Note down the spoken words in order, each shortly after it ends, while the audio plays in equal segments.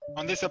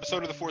On this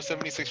episode of the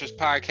 476ers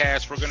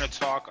podcast, we're going to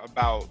talk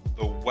about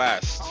the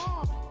West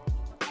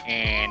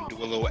and do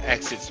a little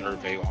exit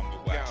survey on the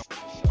West. So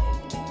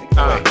take it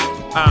away.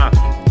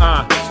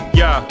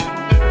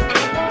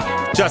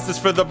 Yeah. Justice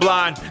for the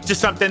blind, just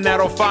something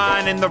that'll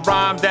find in the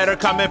rhyme that are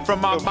coming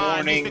from my Good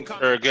mind. morning,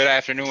 or good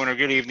afternoon, or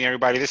good evening,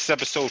 everybody. This is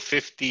episode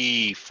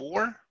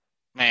 54.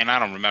 Man, I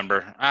don't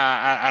remember.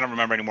 I don't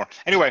remember anymore.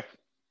 Anyway,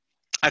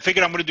 I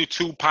figured I'm going to do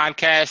two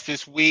podcasts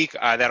this week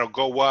that'll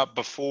go up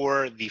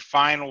before the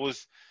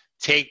finals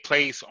take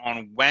place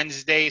on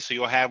Wednesday. So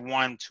you'll have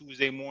one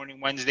Tuesday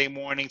morning, Wednesday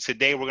morning.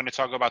 Today we're going to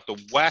talk about the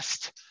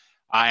West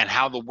and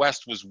how the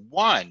West was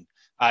won,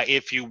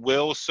 if you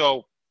will.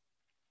 So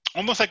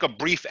almost like a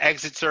brief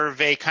exit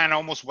survey, kind of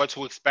almost what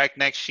to expect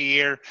next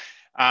year.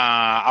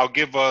 I'll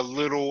give a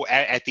little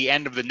at the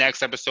end of the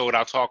next episode.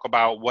 I'll talk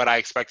about what I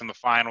expect in the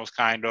finals,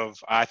 kind of.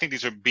 I think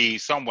these would be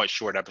somewhat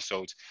short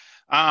episodes.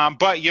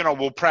 But,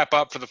 we'll prep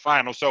up for the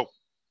final. So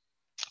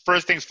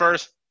first things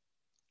first,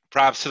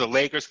 props to the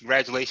Lakers.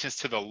 Congratulations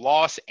to the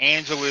Los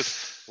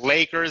Angeles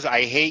Lakers.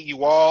 I hate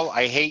you all.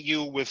 I hate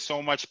you with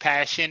so much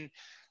passion.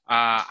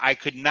 I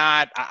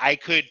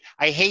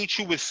hate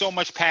you with so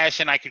much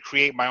passion, I could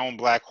create my own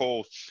black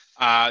hole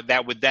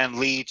that would then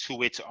lead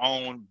to its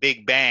own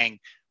Big Bang,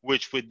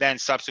 which would then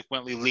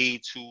subsequently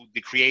lead to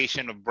the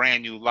creation of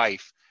brand new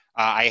life.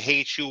 I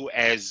hate you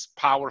as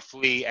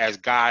powerfully as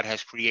God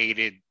has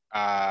created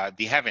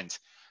the heavens.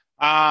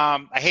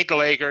 I hate the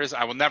Lakers.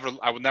 I will never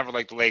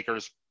like the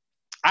Lakers.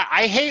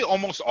 I hate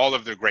almost all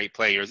of their great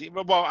players.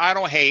 Well, I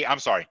don't hate. I'm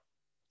sorry.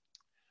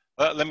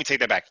 Let me take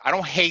that back. I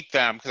don't hate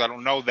them because I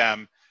don't know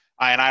them,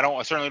 and I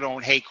certainly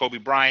don't hate Kobe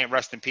Bryant.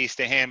 Rest in peace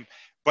to him.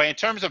 But in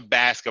terms of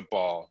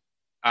basketball,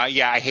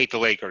 yeah, I hate the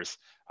Lakers.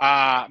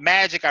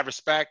 Magic, I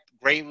respect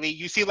greatly.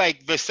 You see,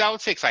 like the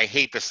Celtics, I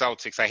hate the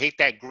Celtics. I hate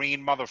that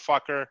green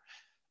motherfucker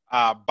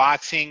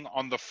boxing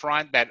on the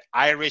front. That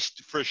Irish,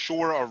 for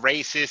sure, a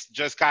racist.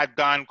 Just got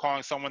done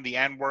calling someone the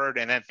N-word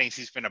and then thinks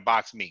he's finna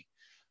box me.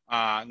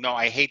 No,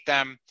 I hate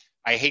them.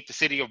 I hate the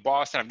city of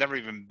Boston. I've never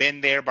even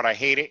been there, but I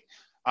hate it.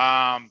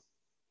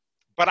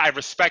 But I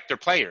respect their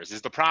players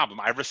is the problem.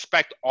 I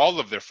respect all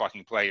of their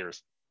fucking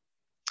players.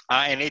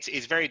 And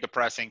it's very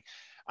depressing.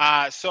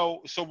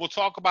 So we'll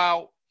talk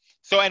about,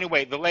 so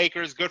anyway, the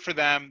Lakers, good for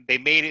them. They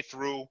made it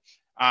through.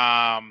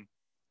 And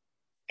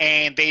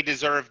they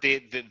deserved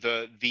it.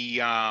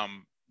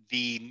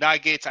 The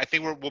Nuggets, I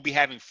think we'll be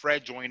having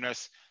Fred join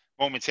us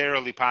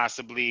momentarily,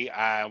 possibly.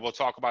 We'll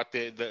talk about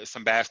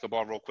some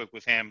basketball real quick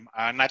with him.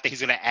 Not that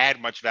he's going to add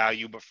much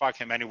value, but fuck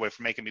him anyway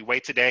for making me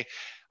wait today.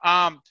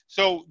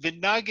 So the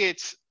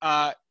Nuggets,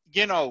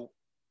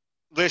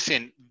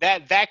 listen,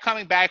 that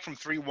coming back from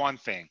 3-1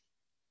 thing,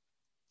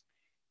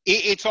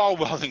 it's all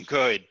well and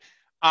good.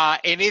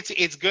 And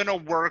it's going to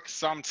work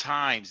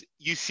sometimes.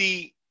 You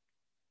see,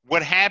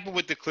 what happened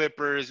with the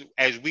Clippers,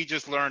 as we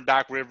just learned,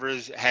 Doc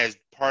Rivers has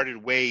parted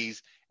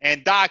ways.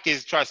 And Doc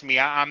is, trust me,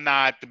 I'm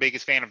not the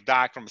biggest fan of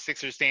Doc from a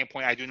Sixers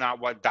standpoint. I do not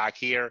want Doc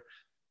here.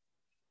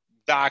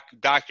 Doc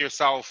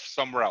yourself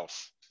somewhere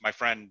else, my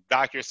friend.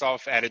 Doc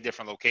yourself at a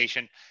different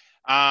location.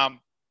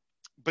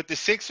 But the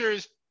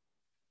Sixers,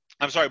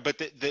 I'm sorry, but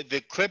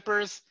the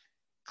Clippers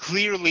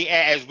clearly,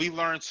 as we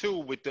learned too,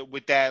 with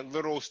that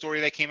little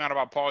story that came out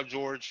about Paul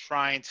George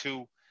trying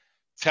to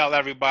tell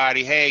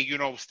everybody, hey,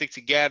 stick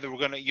together.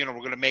 We're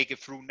gonna make it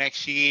through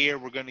next year.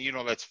 We're gonna,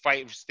 let's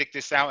fight, stick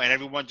this out, and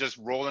everyone just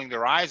rolling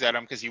their eyes at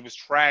him because he was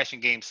trash in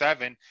Game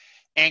 7,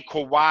 and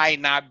Kawhi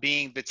not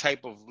being the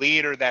type of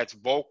leader that's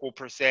vocal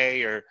per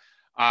se or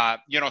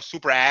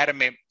super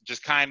adamant,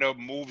 just kind of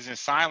moves in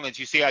silence.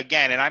 You see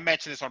again, and I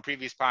mentioned this on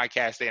previous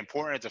podcasts, the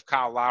importance of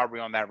Kyle Lowry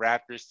on that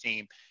Raptors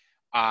team,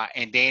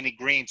 and Danny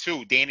Green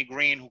too. Danny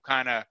Green, who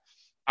kind of,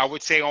 I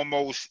would say,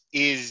 almost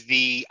is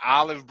the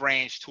olive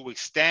branch to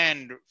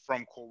extend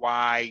from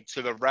Kawhi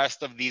to the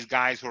rest of these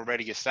guys who are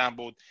already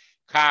assembled.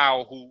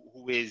 Kyle,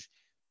 who is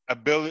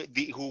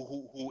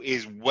who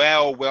is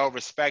well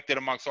respected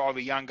amongst all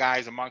the young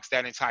guys amongst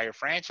that entire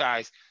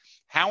franchise.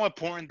 How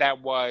important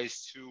that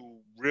was to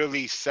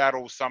really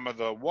settle some of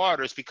the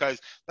waters,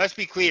 because let's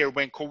be clear,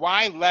 when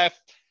Kawhi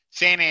left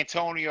San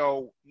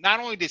Antonio,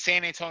 not only did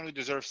San Antonio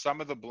deserve some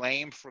of the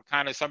blame for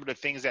kind of some of the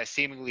things that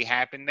seemingly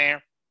happened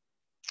there,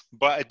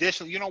 but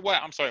additionally, you know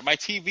what? I'm sorry, my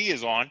TV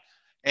is on,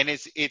 and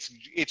it's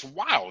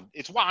wild.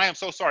 It's wild. I am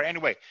so sorry.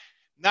 Anyway,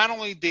 not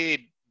only did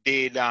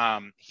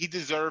he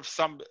deserve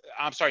some?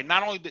 I'm sorry.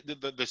 Not only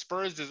did the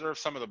Spurs deserve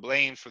some of the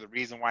blame for the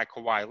reason why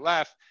Kawhi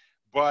left,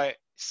 but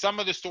some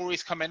of the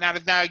stories coming out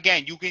of now.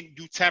 Again, you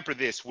temper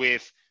this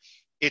with,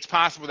 it's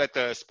possible that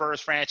the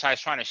Spurs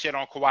franchise trying to shit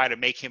on Kawhi to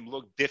make him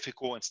look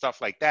difficult and stuff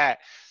like that.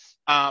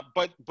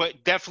 But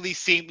definitely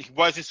seemed he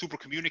wasn't super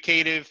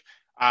communicative.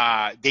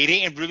 They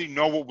didn't really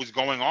know what was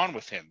going on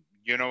with him.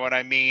 You know what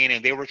I mean?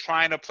 And they were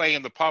trying to play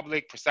in the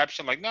public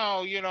perception like,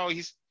 no,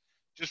 he's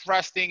just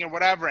resting or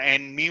whatever.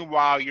 And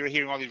meanwhile, you're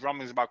hearing all these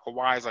rumblings about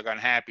Kawhi's like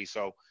unhappy.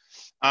 So,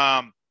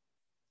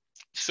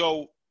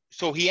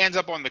 so he ends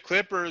up on the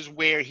Clippers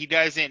where he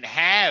doesn't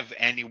have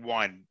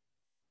anyone.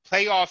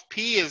 Playoff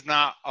P is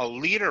not a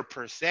leader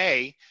per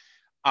se.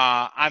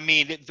 I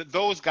mean,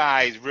 those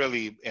guys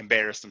really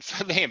embarrassed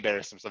themselves. They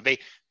embarrassed themselves. They,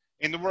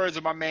 in the words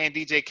of my man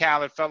DJ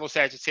Khaled, fellow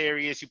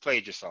Sagittarius, you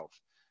played yourself.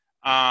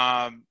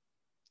 Um,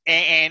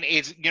 and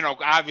it's,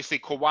 obviously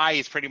Kawhi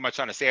is pretty much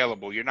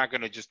unassailable. You're not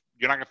gonna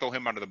throw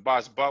him under the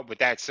bus. But with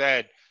that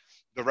said,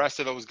 the rest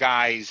of those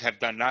guys have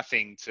done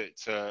nothing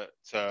to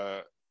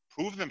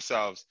prove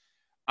themselves.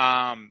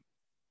 Um,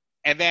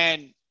 and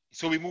then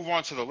so we move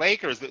on to the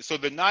Lakers. So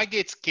the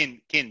Nuggets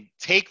can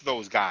take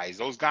those guys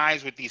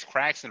with these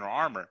cracks in their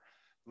armor.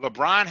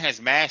 LeBron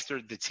has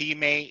mastered the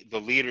teammate, the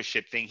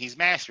leadership thing. He's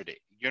mastered it.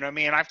 You know what I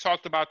mean? I've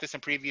talked about this in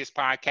previous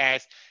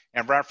podcasts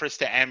in reference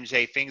to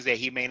MJ, things that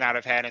he may not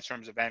have had in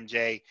terms of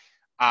MJ,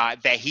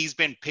 that he's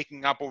been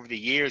picking up over the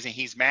years, and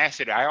he's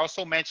mastered it. I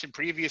also mentioned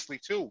previously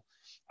too,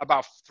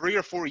 about 3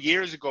 or 4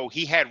 years ago,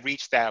 he had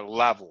reached that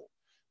level,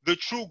 the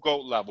true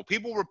GOAT level.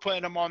 People were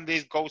putting him on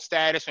this GOAT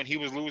status when he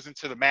was losing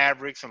to the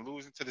Mavericks and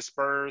losing to the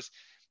Spurs.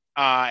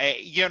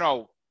 You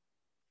know,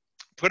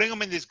 putting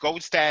him in this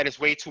GOAT status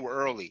way too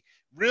early.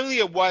 Really,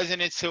 it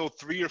wasn't until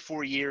 3 or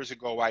 4 years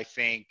ago, I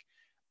think.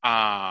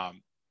 I'll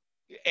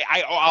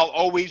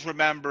always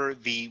remember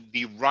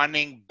the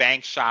running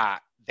bank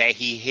shot that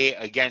he hit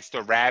against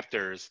the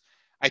Raptors.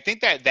 I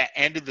think that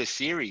ended the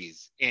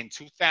series in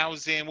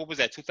 2000. What was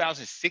that?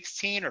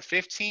 2016 or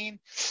 15?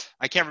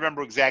 I can't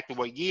remember exactly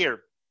what year.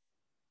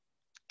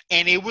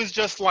 And it was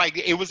just like,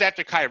 it was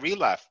after Kyrie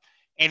left.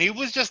 And it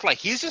was just like,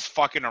 he's just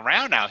fucking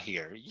around out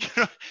here.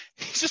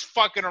 He's just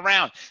fucking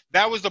around.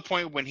 That was the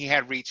point when he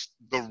had reached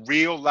the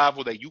real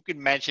level that you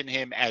can mention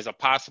him as a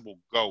possible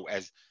GOAT,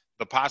 as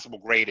the possible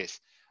greatest.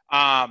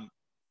 Um,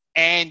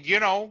 and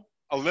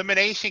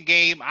elimination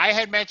game. I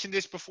had mentioned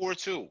this before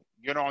too.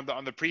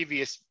 On the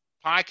previous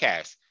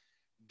podcast,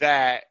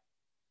 that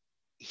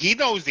he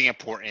knows the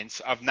importance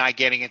of not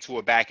getting into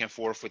a back and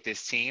forth with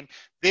this team.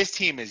 This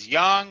team is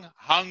young,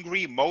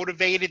 hungry,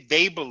 motivated.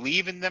 They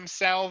believe in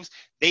themselves.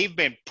 They've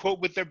been put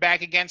with their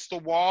back against the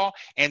wall,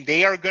 and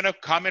they are going to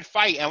come and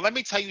fight. And let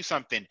me tell you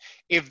something.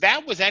 If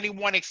that was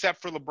anyone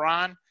except for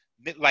LeBron,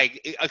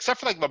 except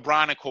for like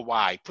LeBron and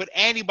Kawhi, put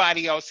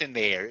anybody else in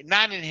there,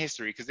 not in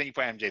history, because then you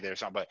put MJ there or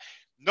something, but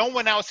no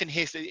one else in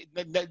history,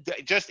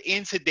 just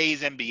in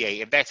today's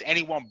NBA, if that's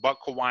anyone but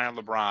Kawhi and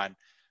LeBron,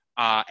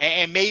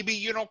 and maybe,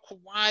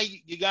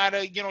 Kawhi, you got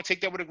to,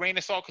 take that with a grain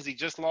of salt because he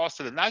just lost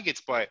to the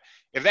Nuggets. But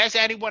if that's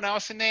anyone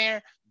else in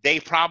there,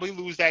 they probably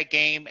lose that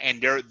game, and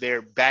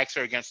their backs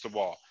are against the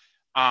wall.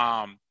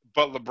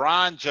 But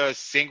LeBron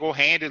just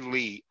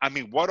single-handedly, I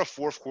mean, what a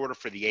fourth quarter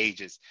for the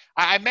ages.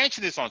 I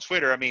mentioned this on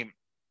Twitter. I mean,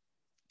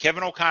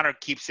 Kevin O'Connor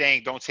keeps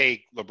saying don't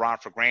take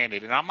LeBron for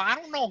granted. And I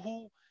don't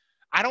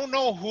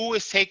know who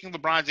is taking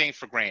LeBron James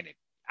for granted.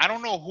 I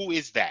don't know who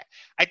is that.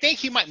 I think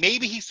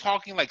maybe he's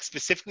talking like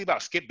specifically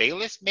about Skip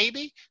Bayless,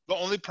 maybe the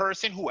only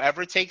person who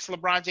ever takes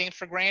LeBron James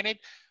for granted.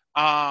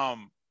 But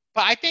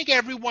I think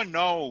everyone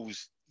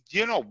knows,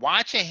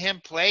 watching him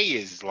play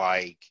is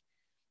like,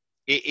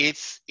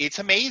 it's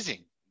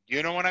amazing.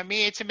 You know what I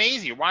mean? It's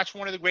amazing. You're watching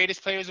one of the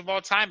greatest players of all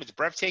time. It's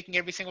breathtaking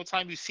every single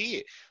time you see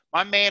it.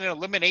 My man in an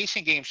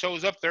elimination game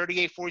shows up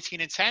 38,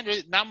 14, and 10.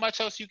 There's not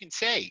much else you can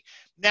say.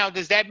 Now,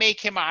 does that make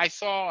him? I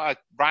saw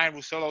Brian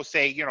Russillo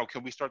say,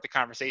 can we start the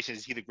conversation?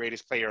 Is he the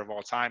greatest player of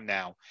all time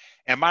now?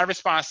 And my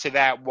response to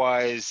that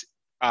was,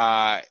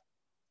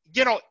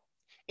 you know,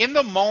 in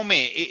the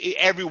moment,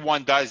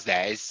 everyone does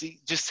that. It's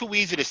just too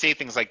easy to say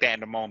things like that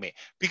in the moment.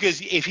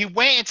 Because if he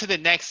went into the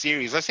next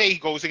series, let's say he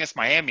goes against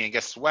Miami and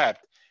gets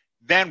swept,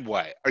 then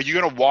what? Are you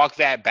going to walk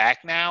that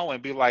back now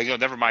and be like, oh,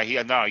 never mind.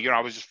 No, I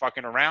was just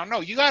fucking around.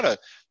 No, you got to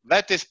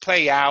let this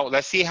play out.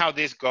 Let's see how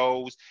this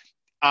goes.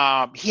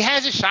 He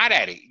has a shot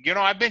at it.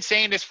 I've been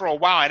saying this for a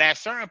while, and at a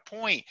certain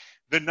point,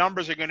 the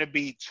numbers are going to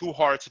be too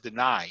hard to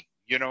deny.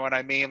 You know what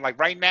I mean? Like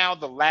right now,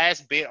 the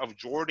last bit of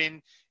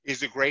Jordan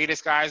is the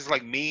greatest. Guys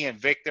like me and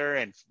Victor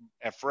and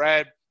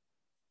Fred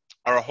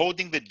are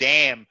holding the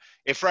dam.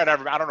 If Fred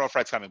ever, I don't know if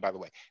Fred's coming, by the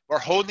way. We're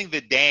holding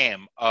the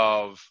dam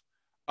of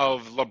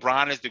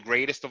LeBron as the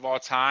greatest of all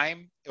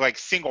time, like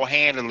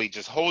single-handedly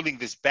just holding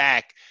this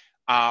back.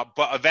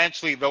 But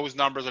eventually those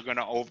numbers are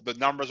the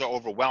numbers are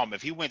overwhelmed.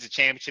 If he wins a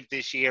championship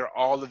this year,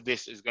 all of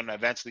this is going to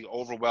eventually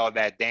overwhelm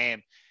that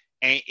dam,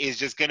 and it's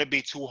just going to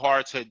be too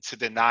hard to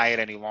deny it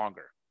any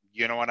longer.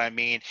 You know what I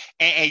mean?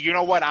 And you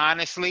know what,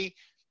 honestly,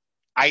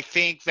 I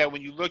think that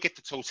when you look at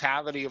the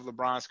totality of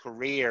LeBron's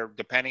career,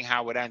 depending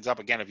how it ends up,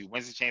 again, if he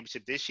wins the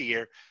championship this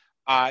year,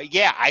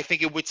 yeah, I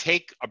think it would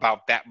take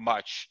about that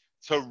much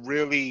to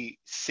really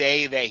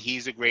say that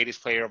he's the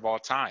greatest player of all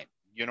time.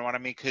 You know what I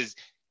mean? Because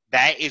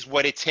that is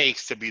what it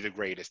takes to be the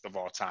greatest of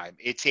all time.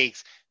 It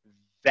takes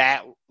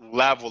that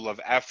level of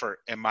effort,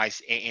 in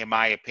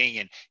my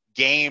opinion.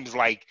 Games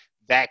like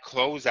that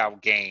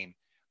closeout game,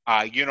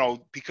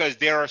 because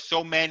there are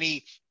so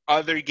many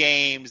other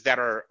games that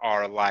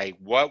are like,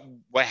 what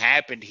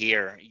happened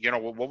here?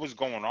 What was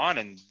going on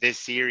in this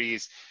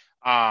series?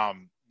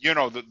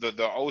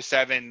 The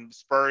 07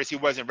 Spurs, he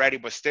wasn't ready,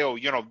 but still,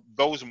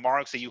 those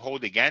marks that you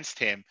hold against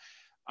him,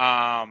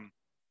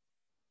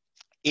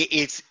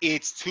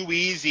 it's too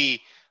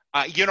easy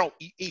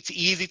it's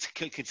easy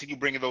to continue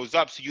bringing those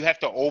up. So you have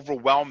to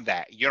overwhelm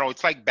that.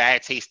 It's like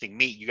bad tasting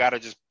meat. You got to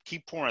just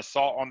keep pouring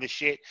salt on the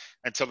shit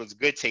until it's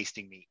good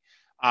tasting meat.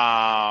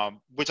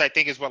 Which I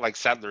think is what like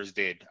settlers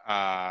did,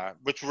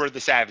 which were the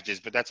savages,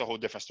 but that's a whole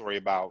different story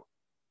about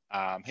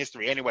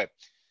history. Anyway,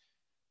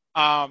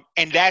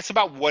 and that's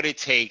about what it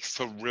takes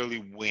to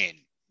really win.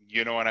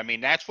 You know what I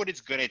mean? That's what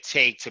it's gonna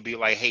take to be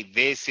like, hey,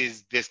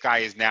 this guy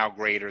is now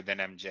greater than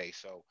MJ.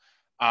 So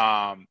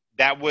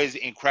that was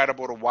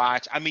incredible to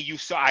watch. I mean, you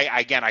saw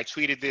I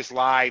tweeted this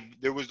live.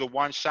 There was the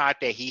one shot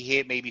that he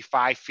hit maybe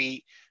 5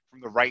 feet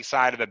from the right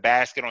side of the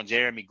basket on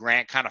Jeremy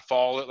Grant, kind of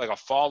like a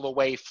fall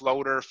away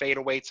floater, fade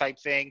away type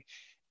thing.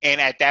 And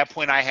at that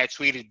point, I had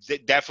tweeted,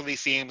 it definitely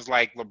seems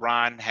like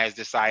LeBron has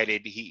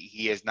decided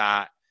he is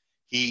not.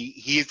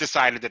 He's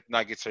decided that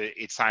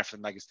it's time for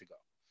the Nuggets to go.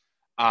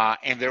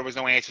 And there was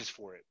no answers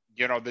for it.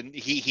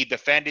 He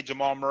defended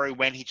Jamal Murray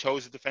when he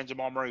chose to defend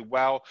Jamal Murray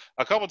well.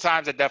 A couple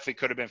times it definitely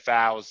could have been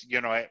fouls.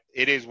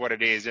 It is what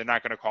it is. They're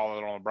not going to call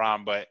it on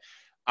LeBron, but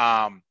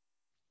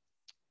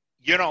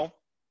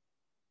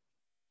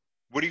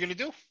what are you going to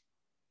do?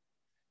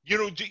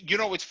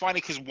 It's funny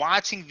because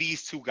watching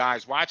these two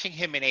guys, watching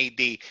him and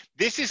AD,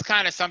 this is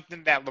kind of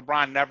something that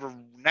LeBron never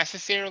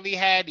necessarily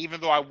had, even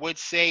though I would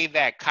say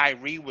that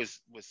Kyrie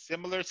was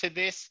similar to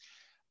this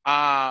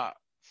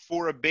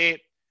for a bit,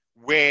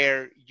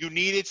 where you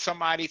needed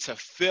somebody to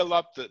fill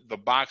up the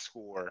box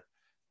score.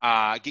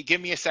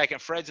 Give me a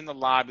second. Fred's in the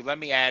lobby. Let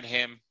me add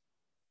him.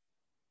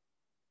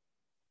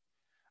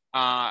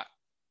 Fred,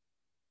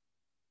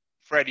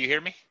 do you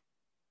hear me?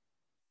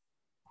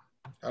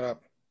 Shut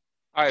up.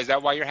 Oh, is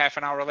that why you're half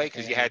an hour late?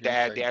 Because you had to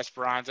add the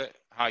Esperanza?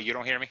 You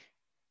don't hear me?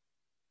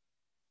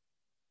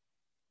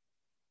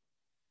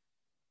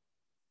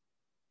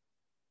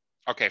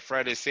 Okay,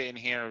 Fred is sitting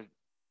here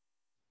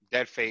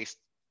dead-faced.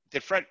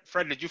 Fred,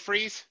 did you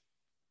freeze?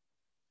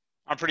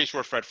 I'm pretty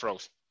sure Fred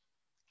froze.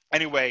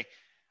 Anyway,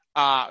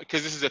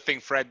 because this is a thing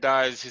Fred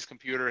does, his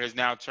computer has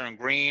now turned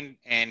green,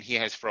 and he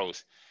has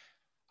froze.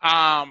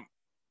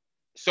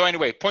 So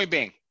anyway, point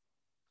being,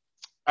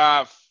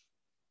 where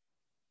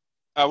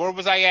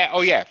was I at?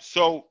 Oh, yeah.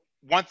 So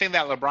one thing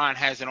that LeBron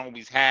hasn't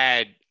always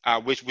had,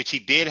 which he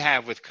did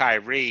have with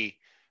Kyrie,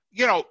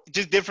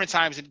 just different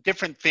times and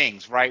different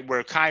things, right?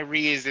 Where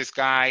Kyrie is this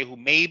guy who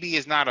maybe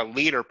is not a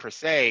leader per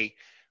se,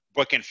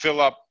 but can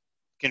fill up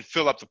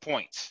the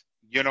points.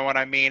 You know what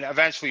I mean?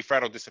 Eventually,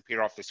 Fred will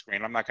disappear off the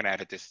screen. I'm not going to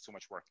edit this. It's too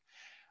much work.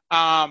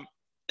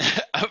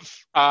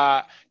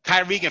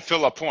 Kyrie can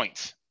fill up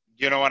points.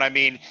 You know what I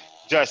mean?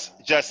 Just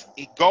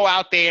go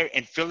out there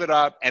and fill it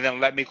up, and then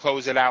let me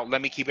close it out.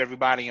 Let me keep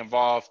everybody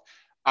involved.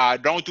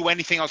 Don't do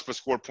anything else but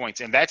score points.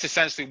 And that's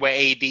essentially where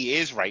AD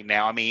is right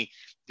now. I mean,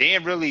 they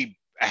didn't really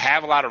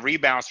have a lot of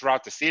rebounds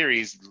throughout the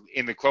series.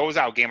 In the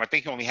closeout game, I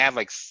think he only had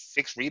like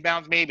 6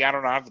 rebounds maybe. I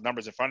don't know. I have the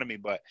numbers in front of me,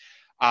 but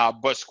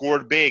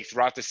scored big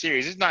throughout the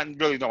series. There's not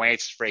really no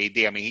answers for AD.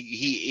 I mean,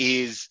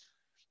 he is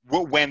 –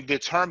 when the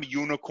term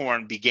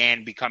unicorn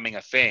began becoming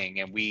a thing,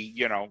 and we,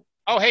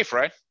 oh, hey,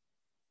 Fred.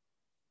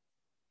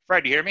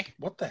 Fred, do you hear me?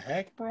 What the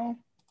heck, bro?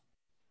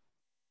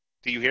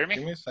 Do you hear me?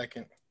 Give me a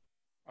second.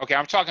 Okay,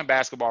 I'm talking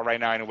basketball right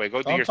now anyway.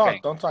 Go do your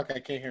thing. Don't talk. I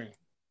can't hear you.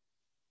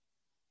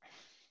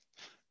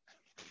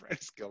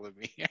 Fred's killing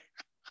me here.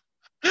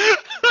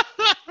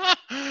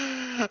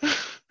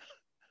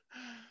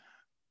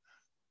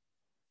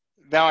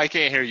 Now I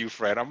can't hear you,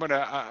 Fred. I'm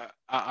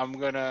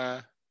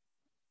gonna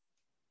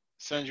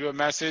send you a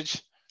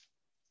message.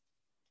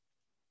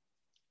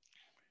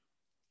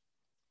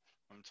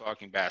 I'm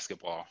talking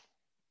basketball.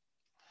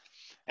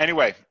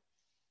 Anyway,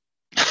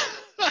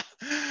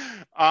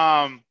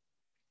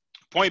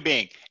 point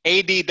being,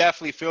 AD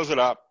definitely fills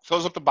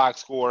up the box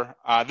score.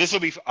 This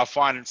will be a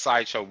fun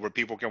sideshow where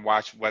people can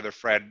watch whether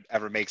Fred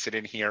ever makes it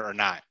in here or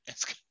not.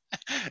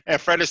 And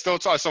Fred is still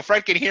talking, so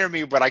Fred can hear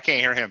me, but I can't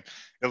hear him.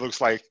 It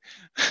looks like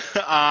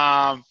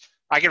I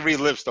can read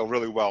lips though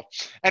really well.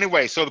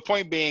 Anyway, so the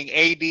point being,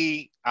 AD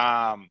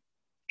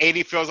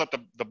fills up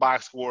the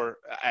box score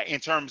in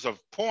terms of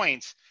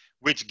points,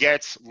 which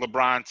gets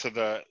LeBron to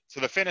the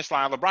finish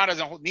line. LeBron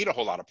doesn't need a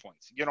whole lot of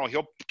points.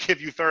 He'll give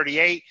you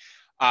 38.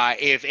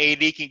 If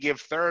AD can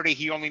give 30,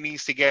 he only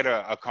needs to get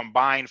a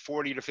combined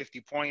 40 to 50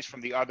 points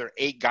from the other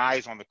 8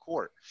 guys on the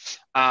court.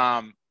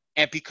 And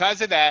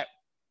because of that,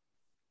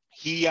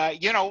 he,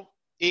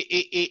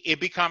 it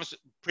becomes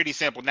pretty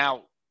simple.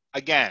 Now,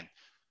 again,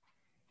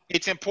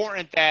 it's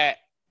important that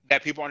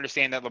people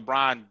understand that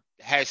LeBron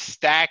has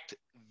stacked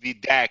the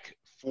deck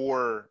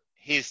for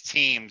his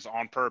teams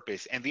on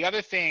purpose. And the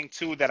other thing,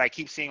 too, that I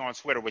keep seeing on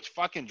Twitter, which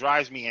fucking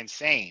drives me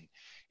insane,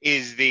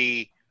 is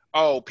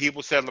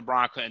people said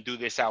LeBron couldn't do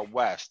this out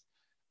west.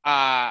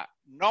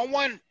 No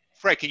one –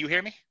 Fred, can you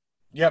hear me?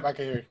 Yep, I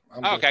can hear you.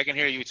 Okay, I can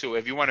hear you, too.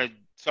 If you want to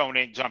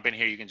jump in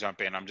here, you can jump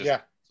in. I'm just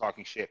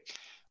talking shit.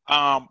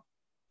 And,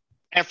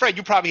 Fred,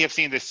 you probably have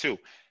seen this, too.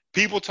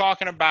 People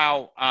talking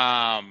about,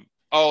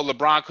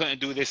 LeBron couldn't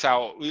do this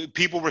out –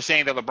 people were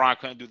saying that LeBron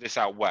couldn't do this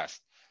out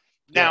west.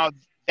 Now,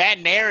 that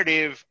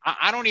narrative,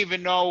 I don't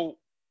even know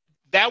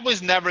that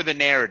was never the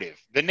narrative.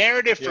 The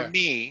narrative for Yeah.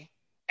 me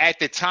at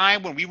the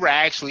time when we were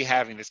actually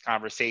having this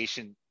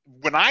conversation,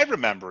 when I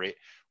remember it,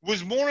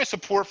 was more in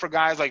support for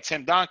guys like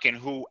Tim Duncan,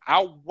 who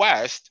out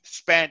west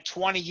spent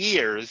 20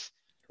 years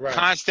Right.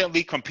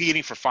 constantly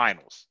competing for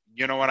finals.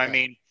 You know what I Yeah.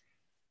 mean?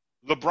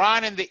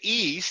 LeBron in the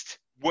East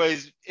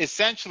was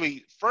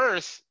essentially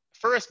first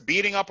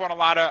beating up on a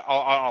lot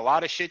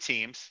of shit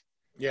teams.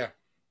 Yeah.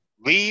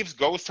 Leaves,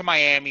 goes to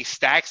Miami,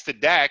 stacks the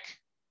deck,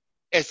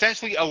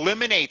 essentially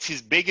eliminates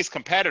his biggest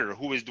competitor,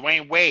 who is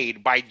Dwayne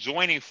Wade, by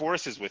joining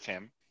forces with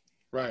him,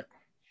 Right.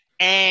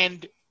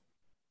 and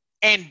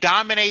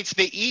dominates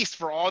the East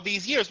for all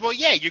these years. Well,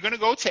 yeah, you're going to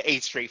go to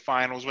 8 straight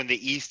finals when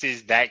the East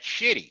is that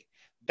shitty.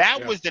 That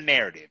Yeah. was the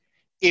narrative.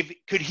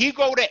 Could he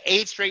go to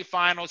 8 straight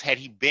finals had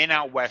he been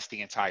out west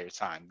the entire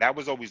time? That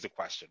was always the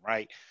question,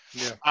 right?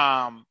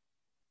 Yeah.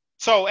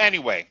 So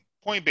anyway,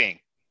 point being,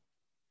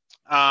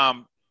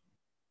 for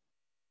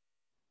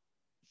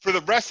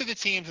the rest of the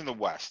teams in the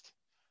West,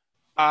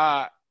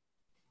 the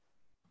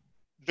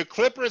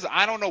Clippers,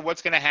 I don't know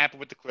what's going to happen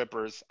with the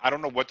Clippers. I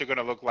don't know what they're going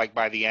to look like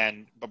by the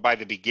end, but by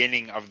the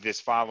beginning of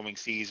this following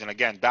season.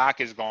 Again, Doc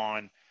is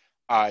gone.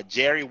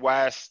 Jerry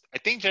West, I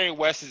think Jerry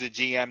West is a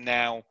GM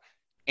now,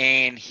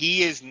 and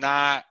he is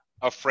not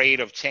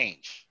afraid of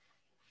change.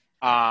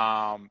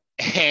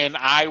 And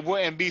I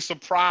wouldn't be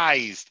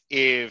surprised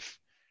if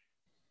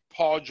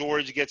Paul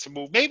George gets a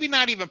move. Maybe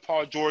not even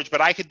Paul George, but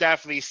I could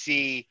definitely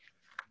see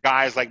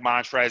guys like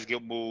Montrez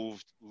get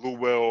moved. Lou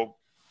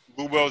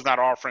Will's not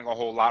offering a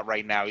whole lot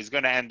right now. He's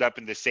going to end up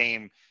in the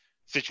same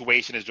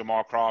situation as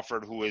Jamal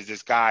Crawford, who is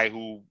this guy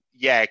who,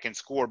 yeah, can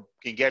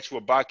get you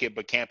a bucket,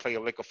 but can't play a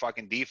lick of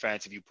fucking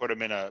defense. If you put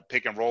him in a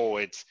pick and roll,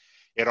 it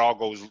all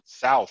goes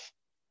south.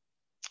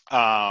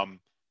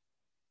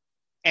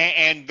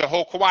 And the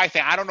whole Kawhi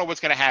thing, I don't know what's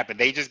going to happen.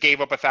 They just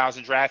gave up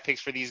 1,000 draft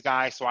picks for these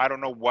guys, so I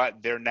don't know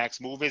what their next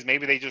move is.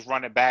 Maybe they just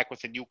run it back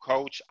with a new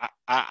coach.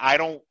 I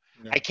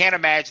can't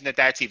imagine that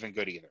that's even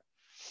good either.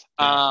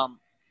 Yeah.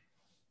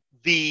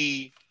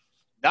 The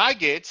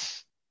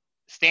Nuggets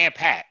stand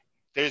pat.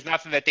 There's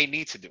nothing that they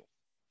need to do.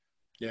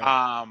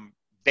 Yeah.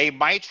 They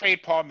might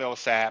trade Paul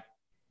Millsap.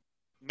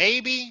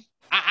 Maybe.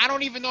 I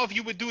don't even know if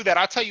you would do that.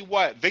 I'll tell you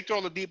what, Victor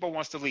Oladipo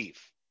wants to leave.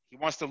 He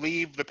wants to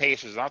leave the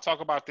Pacers. I'll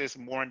talk about this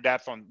more in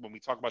depth when we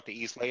talk about the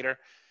East later.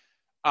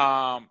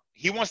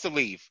 He wants to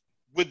leave.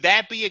 Would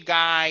that be a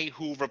guy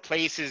who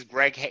replaces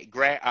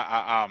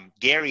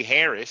Gary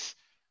Harris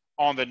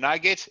on the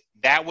Nuggets?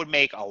 That would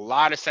make a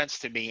lot of sense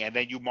to me. And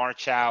then you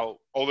march out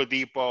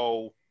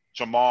Oladipo,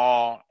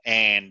 Jamal,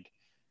 and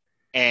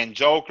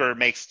Joker.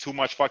 Makes too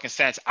much fucking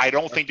sense. I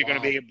don't think they're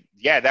going to be able.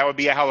 Yeah, that would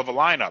be a hell of a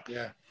lineup.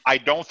 Yeah. I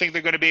don't think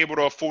they're going to be able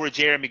to afford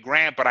Jeremy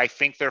Grant, but I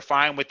think they're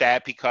fine with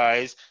that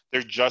because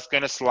they're just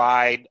going to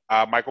slide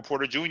Michael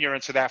Porter Jr.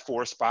 into that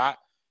 4 spot,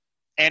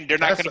 and they're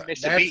not going to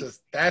miss a beat.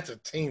 That's a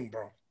team,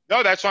 bro.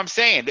 No, that's what I'm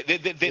saying.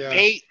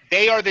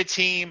 They are the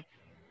team,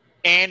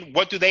 and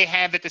what do they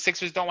have that the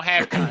Sixers don't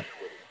have? Continuity.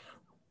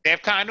 They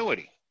have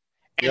continuity,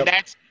 and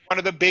that's one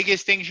of the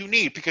biggest things you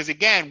need because,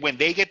 again, when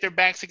they get their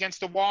backs against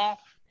the wall,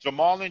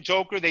 Jamal and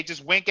Joker, they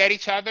just wink at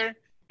each other,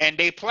 and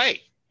they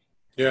play.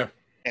 Yeah.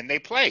 And they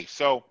play.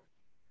 So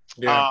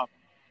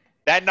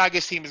that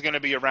Nuggets team is going to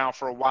be around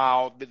for a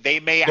while. They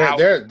may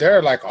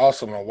they're like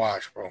awesome to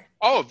watch, bro.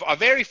 Oh, a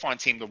very fun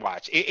team to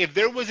watch. If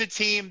there was a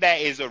team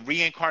that is a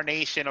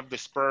reincarnation of the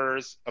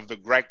Spurs, of the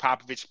Greg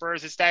Popovich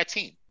Spurs, it's that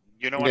team.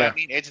 You know what I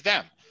mean? It's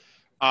them.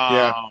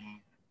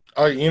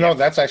 Oh,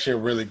 that's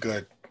actually really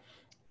good.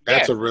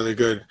 That's a really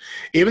good.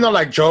 Even though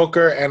like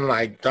Joker and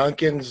like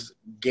Duncan's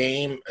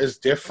game is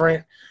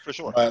different, for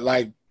sure. But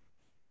like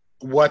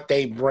what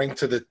they bring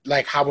to the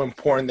like how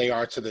important they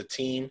are to the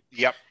team.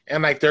 Yep.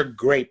 And like they're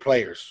great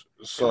players.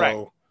 So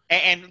correct.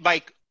 And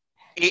like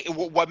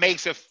what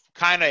makes it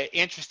kind of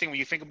interesting when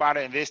you think about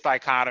it in this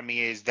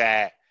dichotomy is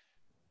that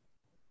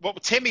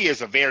Timmy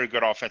is a very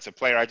good offensive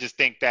player. I just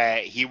think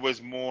that he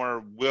was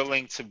more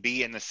willing to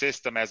be in the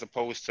system as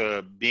opposed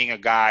to being a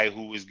guy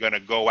who is going to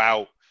go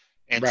out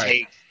and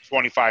take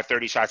 25,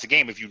 30 shots a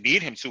game. If you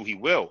need him to, he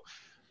will.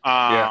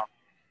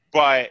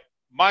 But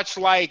much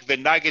like the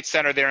Nuggets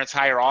center their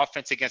entire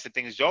offense against the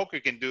things Joker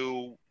can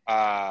do,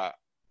 on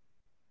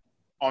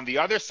the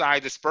other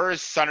side, the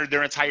Spurs centered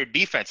their entire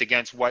defense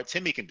against what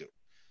Timmy can do.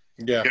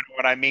 Yeah. You know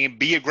what I mean?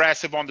 Be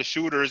aggressive on the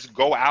shooters.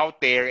 Go out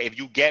there. If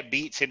you get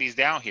beat, Timmy's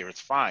down here. It's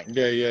fine.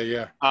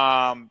 Yeah.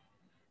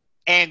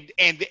 And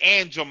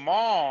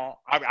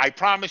Jamal, I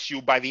promise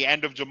you, by the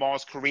end of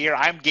Jamal's career,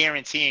 I'm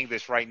guaranteeing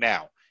this right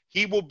now.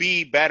 He will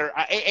be better.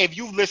 If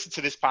you've listened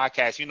to this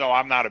podcast, you know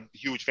I'm not a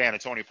huge fan of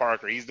Tony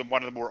Parker. He's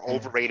one of the more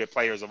overrated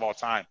players of all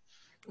time.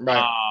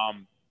 Right.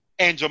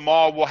 And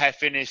Jamal will have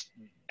finished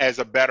as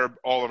a better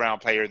all-around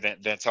player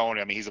than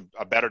Tony. I mean, he's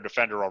a better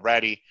defender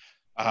already,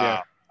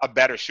 a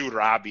better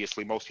shooter,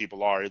 obviously. Most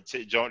people are.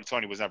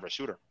 Tony was never a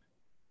shooter.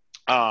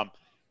 But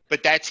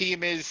that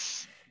team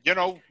is,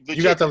 legit.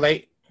 You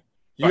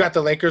got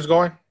the Lakers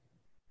going?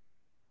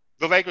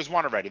 The Lakers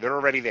won already. They're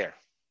already there.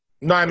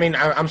 No, I mean,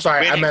 I'm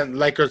sorry. Winning. I meant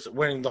Lakers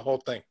winning the whole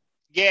thing.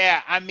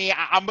 Yeah, I mean,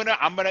 I'm gonna,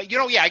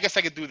 yeah, I guess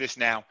I could do this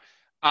now.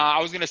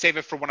 I was gonna save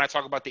it for when I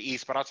talk about the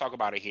East, but I'll talk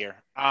about it here.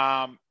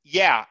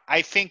 Yeah,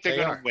 I think they're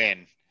They gonna are.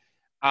 win.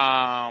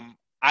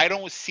 I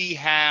don't see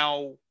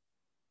how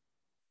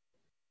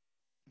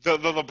the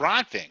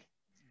LeBron thing.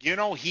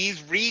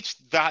 He's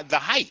reached the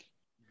height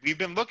we've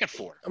been looking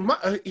for.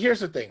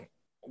 Here's the thing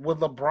with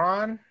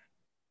LeBron,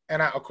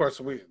 and of course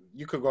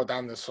you could go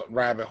down this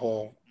rabbit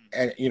hole,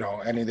 and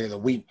any day of the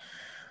week.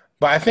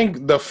 But I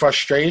think the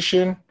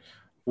frustration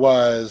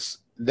was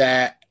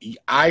that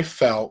I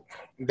felt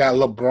that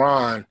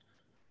LeBron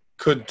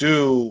could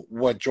do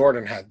what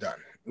Jordan had done,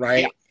 Yeah.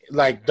 right?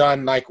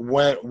 Like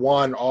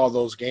won all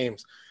those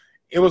games.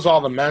 It was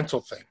all the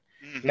mental thing.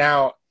 Hmm.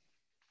 Now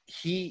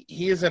he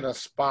is in a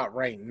spot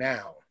right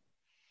now.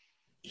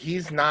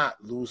 He's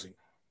not losing.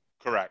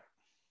 Correct.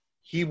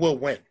 He will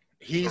win.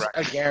 He's Correct.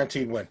 a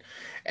guaranteed win.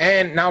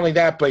 And not only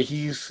that, but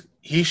he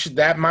should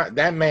that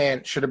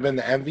man should have been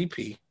the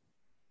MVP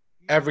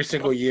every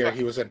single year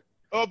he was in.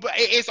 Oh, but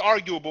it's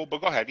arguable.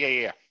 But go ahead. Yeah,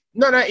 yeah, yeah.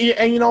 No,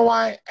 and you know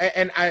why?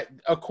 And I,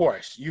 of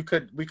course,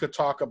 we could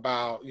talk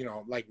about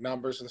like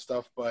numbers and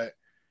stuff, but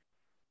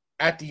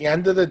at the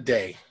end of the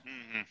day,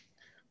 Hmm.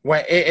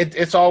 when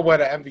it's all what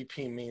an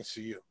MVP means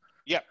to you,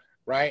 Yep.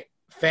 right?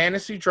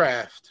 Fantasy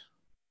draft,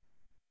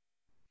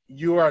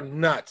 you are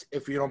nuts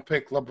if you don't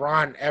pick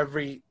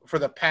LeBron for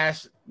the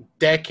past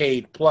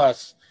decade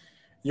plus.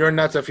 You're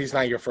nuts if he's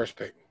not your first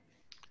pick.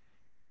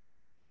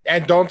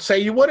 And don't say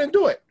you wouldn't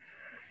do it.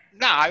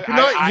 No,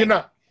 You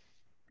know.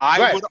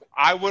 Right.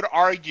 I would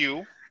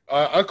argue.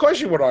 Of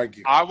course, you would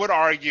argue. I would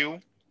argue.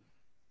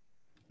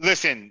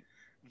 Listen,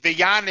 the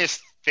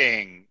Giannis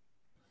thing.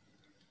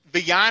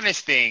 The Giannis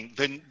thing.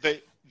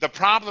 The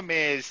problem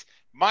is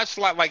much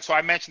like so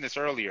I mentioned this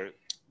earlier.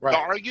 Right. The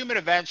argument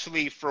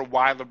eventually for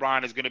why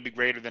LeBron is going to be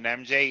greater than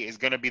MJ is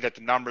going to be that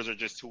the numbers are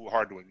just too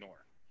hard to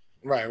ignore.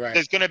 Right.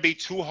 It's going to be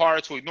too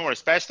hard to ignore,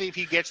 especially if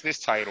he gets this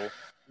title.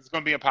 It's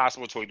going to be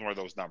impossible to ignore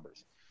those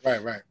numbers.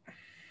 Right.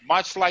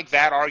 Much like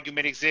that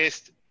argument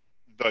exists,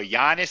 the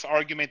Giannis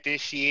argument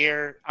this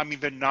year, I mean,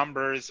 the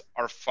numbers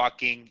are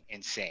fucking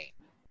insane.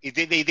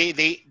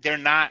 They're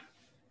not,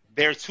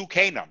 they're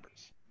 2K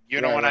numbers.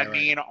 You know what I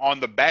mean? On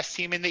the best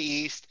team in the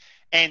East.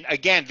 And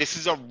again, this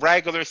is a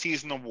regular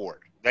season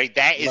award, right?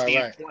 That is the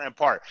important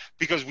part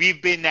because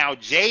we've been now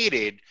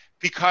jaded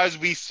because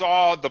we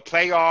saw the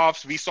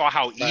playoffs. We saw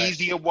how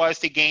easy it was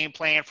to game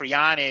plan for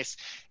Giannis.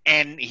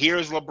 And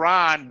here's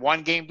LeBron,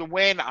 one game to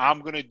win.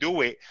 I'm going to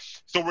do it.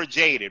 So we're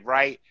jaded,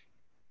 right?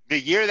 The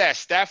year that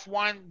Steph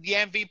won the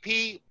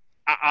MVP,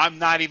 I'm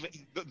not even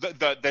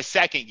the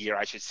second year,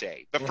 I should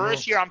say. The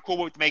first year, I'm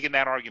cool with making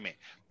that argument.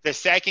 The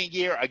second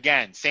year,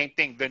 again, same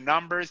thing. The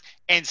numbers,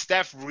 and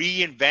Steph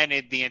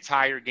reinvented the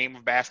entire game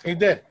of basketball.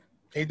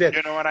 He did.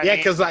 You know what I mean? Yeah,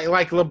 because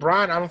like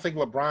LeBron, I don't think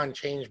LeBron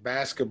changed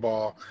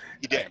basketball.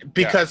 He did.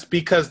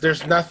 Because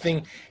there's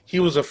nothing. He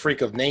was a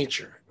freak of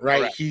nature,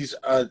 right? Correct. He's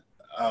a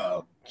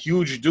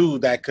huge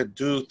dude that could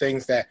do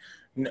things that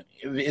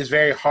is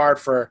very hard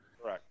for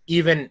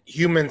even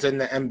humans in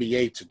the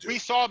NBA to do. We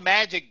saw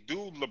Magic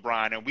do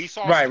LeBron, and we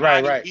saw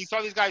We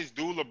saw these guys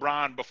do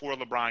LeBron before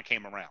LeBron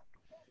came around.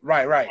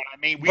 Right. You know I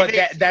mean, but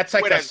that's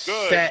like a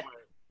set.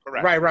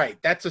 Correct. Right.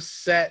 That's a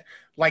set.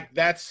 Like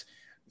that's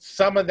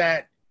some of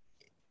that.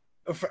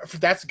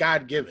 That's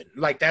God given.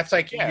 Like that's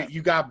like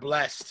you got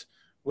blessed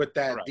with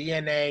that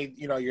DNA.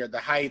 You're the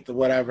height, or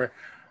whatever.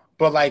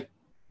 But like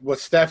what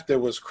Steph did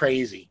was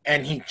crazy,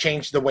 and he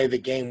changed the way the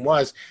game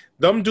was.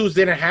 Them dudes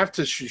didn't have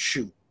to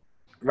shoot,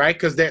 right?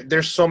 Because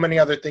there's so many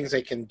other things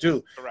they can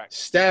do. Correct.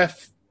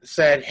 Steph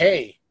said,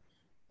 "Hey,"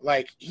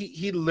 like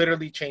he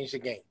literally changed the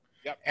game.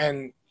 Yep.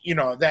 And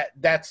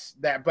that's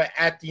that. But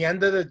at the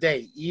end of the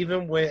day,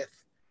 even with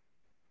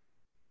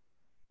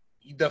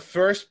the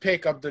first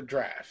pick of the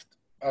draft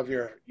of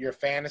your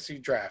fantasy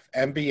draft,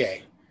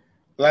 NBA,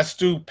 let's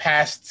do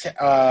past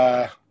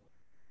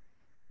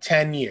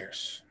 10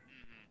 years.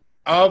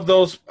 Of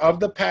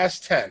the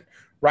past 10,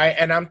 right?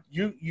 And I'm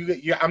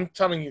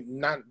telling you,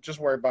 not just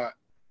worry about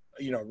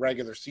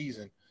regular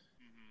season.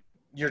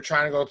 You're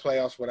trying to go to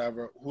playoffs,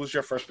 whatever. Who's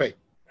your first pick?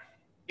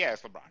 Yeah,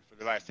 it's LeBron for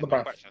the last 10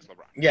 questions.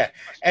 LeBron. Yeah,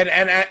 and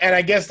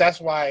I guess that's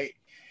why.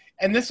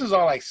 And this is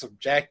all like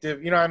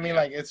subjective, you know what I mean?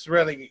 Like it's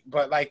really,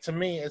 but like to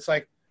me, it's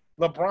like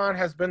LeBron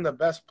has been the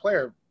best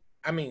player.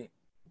 I mean,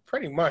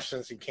 pretty much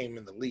since he came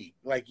in the league.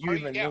 Like you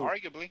even knew.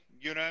 Arguably,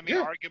 you know what I mean?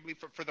 Yeah. Arguably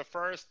for the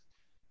first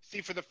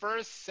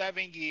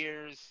 7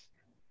 years,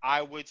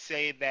 I would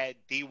say that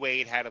D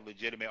Wade had a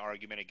legitimate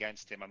argument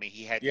against him. I mean,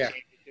 he had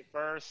championship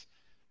first.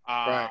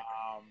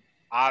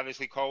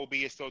 Obviously,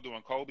 Kobe is still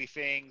doing Kobe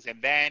things,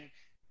 and then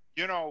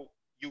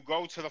you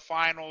go to the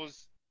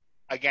finals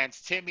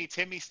against Timmy.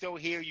 Timmy's still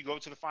here. You go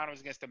to the finals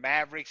against the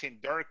Mavericks, and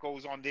Dirk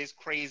goes on this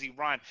crazy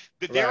run.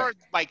 But there are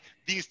like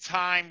these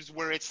times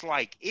where it's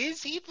like,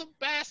 is he the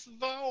best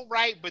though?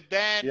 Right? But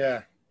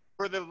then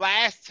for the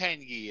last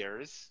 10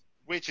 years,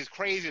 which is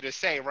crazy to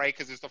say, right?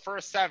 Because it's the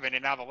first 7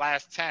 and now the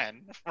last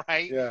 10,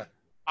 right? Yeah.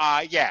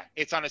 Yeah,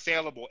 it's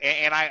unassailable.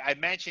 And I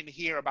mentioned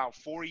here about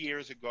 4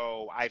 years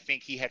ago, I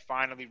think he had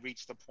finally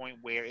reached the point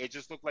where it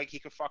just looked like he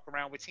could fuck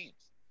around with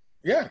teams.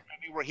 Yeah. I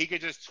mean, where he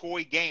could just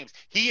toy games.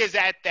 He is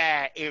at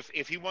that. If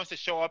he wants to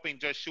show up and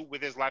just shoot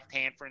with his left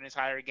hand for an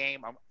entire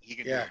game, he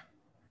can do Yeah. it.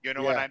 You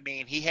know what Yeah. I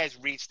mean? He has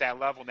reached that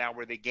level now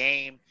where the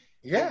game,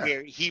 Yeah.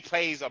 where he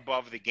plays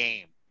above the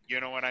game. You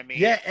know what I mean?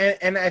 Yeah,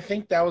 and I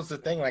think that was the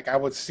thing. Like I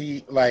would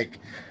see like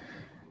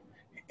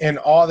in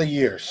all the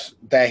years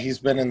that he's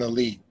been in the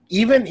league,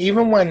 even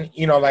when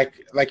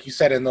like you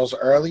said in those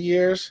early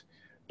years,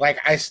 like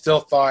I still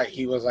thought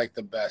he was like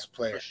the best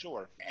player. For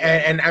sure.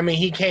 And I mean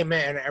he came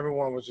in and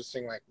everyone was just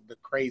saying like the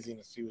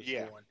craziness he was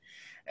doing,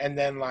 and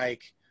then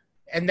like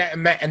and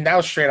that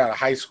was straight out of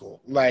high school.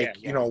 Like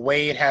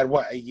Wade had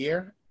what, a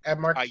year at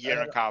a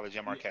year in college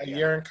at Marquette. A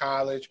year in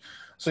college.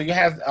 So you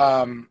had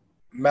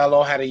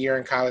Melo had a year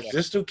in college.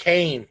 This dude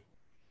came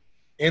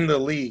in the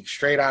league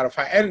straight out of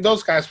high, and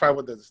those guys probably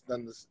would have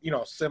done this,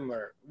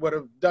 similar, would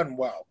have done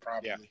well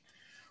probably. Yeah.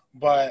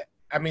 But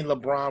I mean,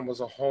 LeBron was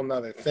a whole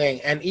nother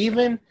thing. And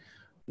even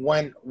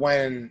when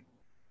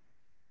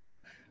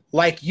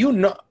like,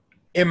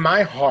 in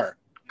my heart,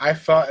 I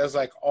felt as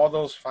like all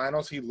those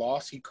finals he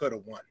lost, he could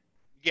have won.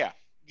 Yeah.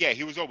 Yeah,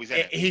 he was always in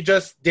it. He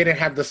just didn't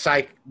have the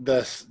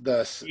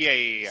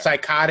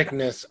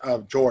psychoticness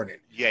of Jordan.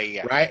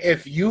 Yeah. Right?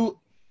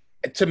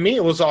 To me,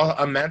 it was all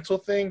a mental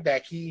thing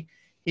that he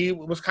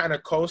was kind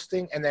of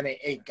coasting, and then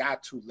it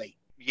got too late.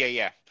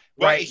 Yeah.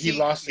 Well, right? He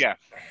lost it.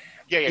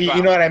 Yeah.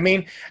 You know what I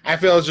mean? I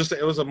feel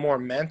it was a more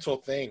mental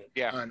thing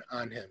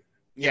on him.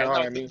 You know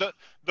what I mean?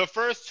 The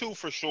first two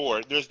for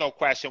sure, there's no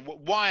question.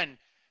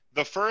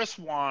 The first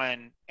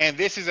one, and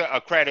this is a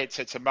credit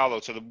to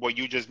Melo, to what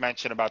you just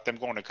mentioned about them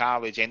going to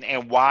college,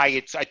 and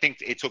why I think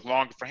it took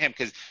longer for him,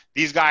 because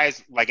these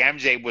guys, like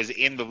MJ, was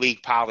in the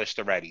league polished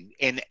already,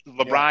 and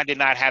LeBron did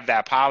not have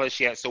that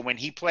polish yet. So when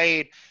he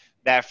played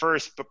that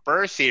first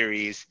Spurs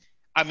series,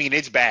 I mean,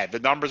 it's bad. The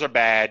numbers are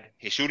bad.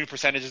 His shooting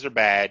percentages are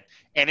bad,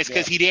 and it's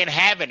because he didn't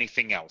have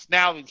anything else.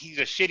 Now he's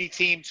a shitty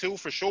team too,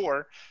 for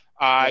sure.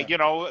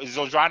 Zydrunas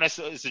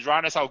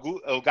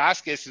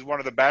Ilgauskas is one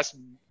of the best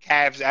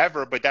Cavs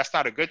ever, but that's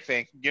not a good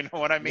thing. You know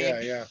what I mean?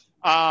 Yeah.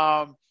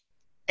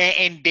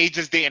 And they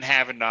just didn't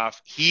have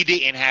enough. He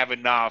didn't have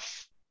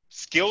enough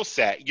skill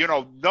set.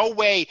 No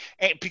way.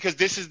 And because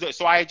this is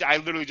so I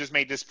literally just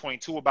made this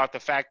point too about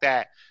the fact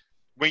that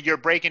when you're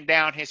breaking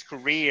down his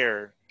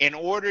career,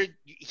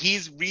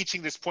 he's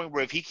reaching this point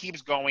where if he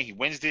keeps going, he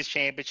wins this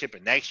championship,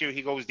 and next year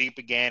he goes deep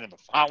again, and the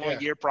following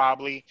year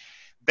probably.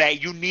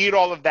 That you need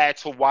all of that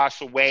to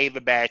wash away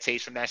the bad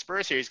taste from that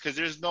Spurs series, because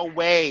there's no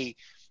way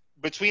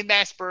between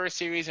that Spurs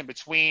series and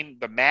between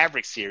the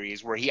Mavericks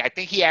series, where I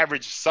think he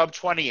averaged sub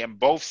 20 in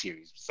both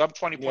series, sub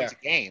 20 points a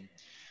game.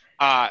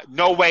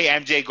 No way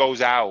MJ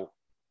goes out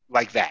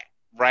like that,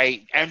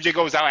 right? MJ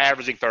goes out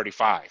averaging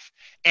 35.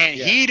 And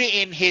he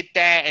didn't hit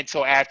that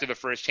until after the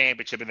first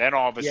championship. And then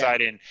all of a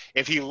sudden,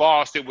 if he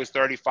lost, it was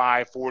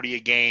 35, 40 a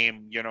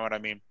game. You know what I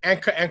mean?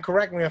 And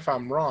correct me if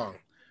I'm wrong,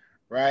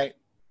 right?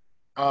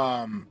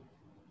 A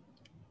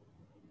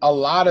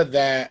lot of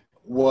that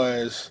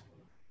was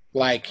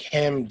like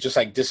him just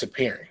like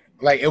disappearing.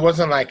 Like it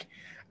wasn't like,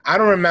 I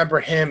don't remember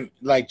him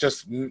like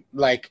just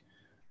like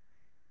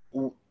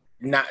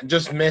not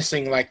just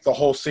missing like the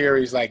whole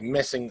series, like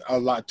missing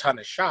a ton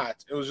of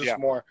shots. It was just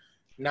more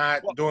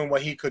not doing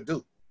what he could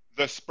do.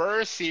 The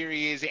Spurs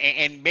series,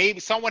 and maybe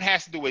someone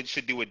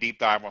should do a deep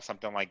dive on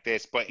something like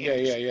this, but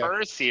in the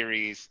Spurs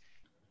series,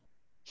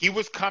 he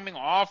was coming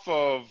off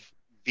of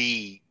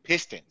the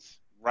Pistons.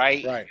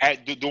 Right.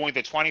 Doing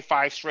the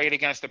 25 straight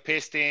against the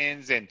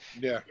Pistons and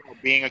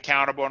being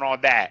accountable and all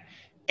that.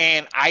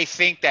 And I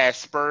think that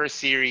Spurs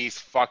series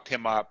fucked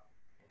him up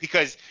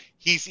because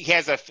he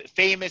has a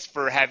famous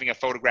for having a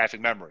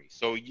photographic memory.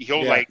 So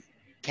he'll like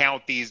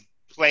count these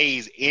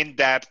plays in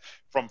depth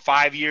from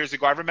 5 years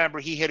ago. I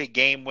remember he hit a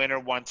game winner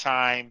one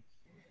time.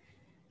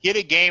 He hit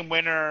a game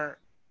winner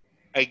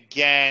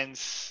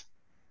against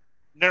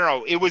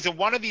it was in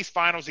one of these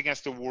finals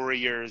against the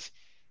Warriors.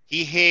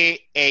 He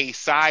hit a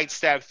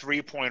sidestep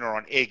three-pointer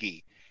on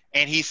Iggy.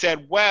 And he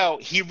said, well,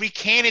 he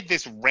recanted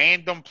this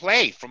random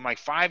play from like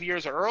 5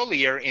 years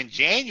earlier in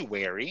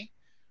January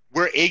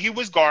where Iggy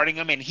was guarding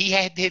him, and he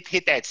had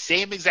hit that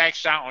same exact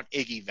shot on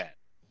Iggy then.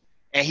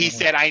 And he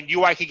said, I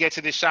knew I could get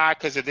to the shot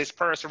because of this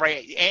person,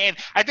 right? And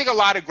I think a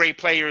lot of great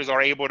players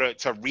are able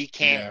to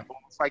recant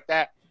moments like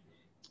that.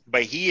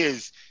 But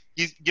he's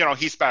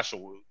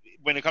special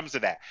when it comes to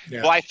that.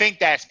 Yeah. Well, I think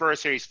that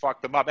Spurs series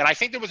fucked him up. And I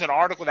think there was an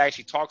article that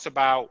actually talks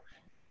about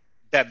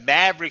the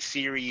Mavericks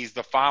series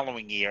the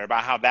following year,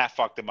 about how that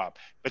fucked him up.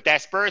 But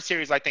that Spurs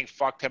series, I think,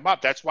 fucked him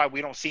up. That's why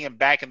we don't see him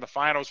back in the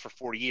finals for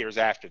 4 years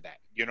after that.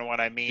 You know what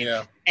I mean?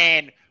 Yeah.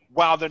 And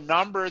while the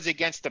numbers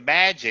against the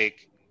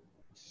Magic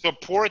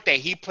support that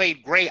he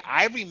played great,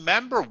 I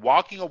remember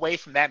walking away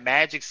from that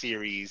Magic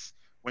series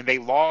when they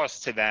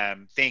lost to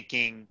them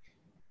thinking,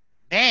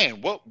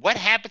 man, what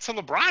happened to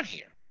LeBron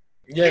here?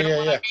 Yeah, you know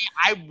what I mean?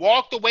 I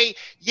walked away.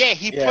 Yeah,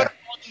 he put up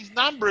all these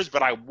numbers,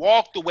 but I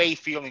walked away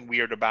feeling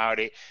weird about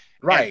it.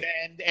 Right.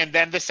 And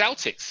then the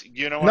Celtics.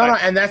 You know what No, I no,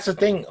 mean? and that's the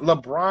thing.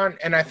 LeBron,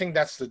 and I think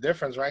that's the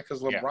difference, right?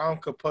 Because Yeah.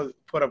 LeBron could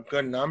put up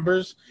good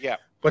numbers, Yeah.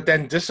 but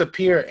then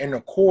disappear in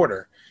a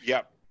quarter.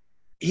 Yep.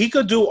 He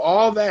could do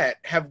all that,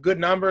 have good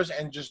numbers,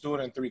 and just do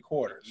it in 3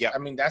 quarters. Yep. I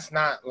mean, that's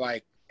not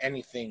like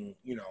anything,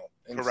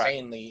 Correct.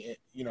 insanely,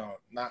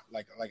 not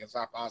like it's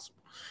not possible.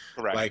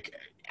 Correct. Like,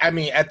 I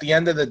mean, at the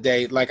end of the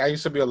day, like I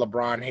used to be a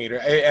LeBron hater,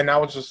 and I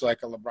was just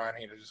like a LeBron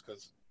hater just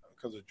because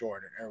of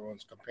Jordan.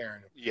 Everyone's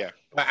comparing him. Yeah.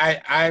 But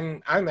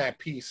I'm at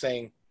peace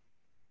saying,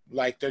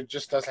 like, there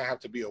just doesn't have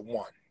to be a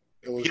one.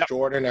 It was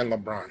Jordan and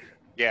LeBron.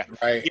 Yeah.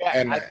 Right.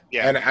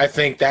 Yeah. And I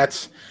think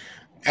that's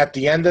at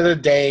the end of the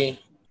day,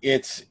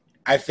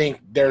 I think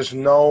there's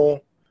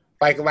no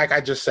like I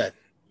just said,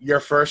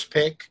 your first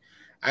pick.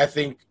 I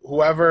think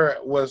whoever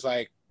was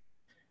like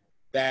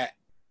that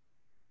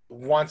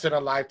once in a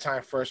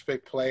lifetime first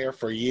pick player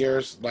for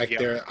years, like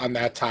they're on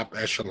that top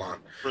echelon.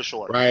 For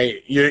sure.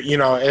 Right.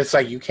 It's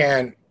like you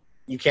can't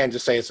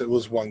just say it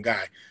was one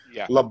guy.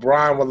 Yeah. What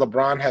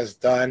LeBron has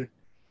done,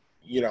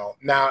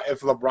 now if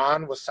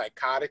LeBron was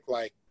psychotic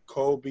like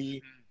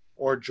Kobe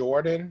or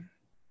Jordan,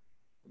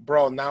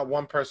 bro, not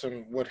one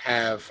person would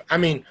have. I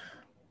mean,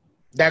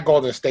 that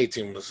Golden State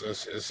team is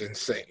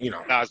insane.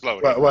 No, it's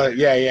loaded. Well,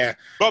 yeah.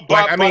 But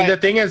I mean, the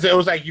thing is, it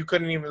was like you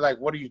couldn't even like,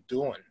 what are you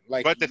doing?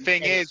 Like, but the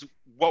thing is,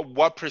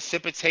 what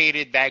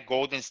precipitated that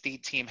Golden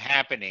State team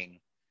happening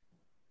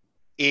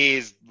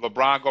is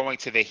LeBron going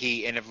to the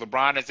Heat, and if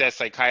LeBron is as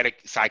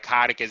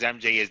psychotic as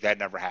MJ is, that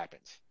never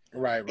happens.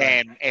 Right.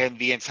 And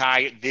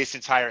this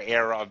entire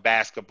era of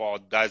basketball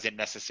doesn't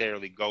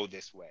necessarily go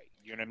this way.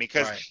 You know what I mean?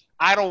 Because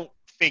I don't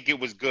think it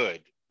was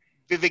good.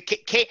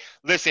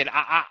 Listen,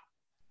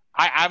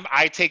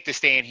 I take the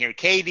stand here.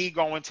 KD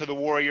going to the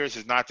Warriors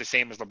is not the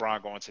same as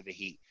LeBron going to the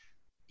Heat.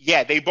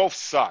 Yeah, they both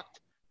sucked,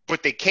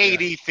 but the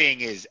KD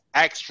thing is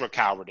extra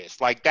cowardice.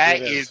 Like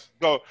that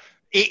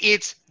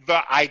it's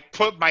I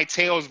put my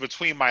tails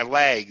between my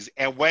legs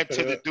and went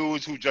to the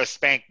dudes who just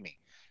spanked me.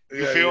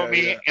 You feel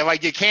me? Yeah. And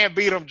like you can't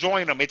beat them,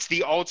 join them. It's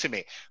the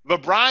ultimate.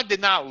 LeBron did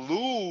not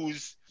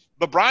lose.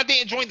 LeBron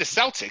didn't join the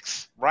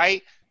Celtics,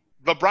 right?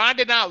 LeBron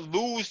did not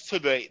lose to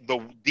the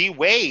D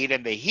Wade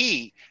and the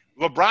Heat.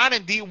 LeBron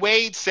and D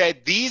Wade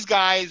said these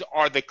guys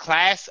are the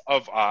class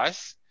of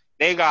us.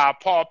 They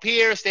got Paul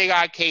Pierce, they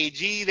got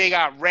KG, they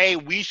got Ray.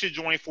 We should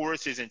join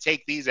forces and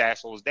take these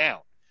assholes down.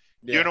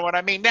 Yeah. You know what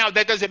I mean? Now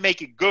that doesn't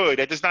make it good.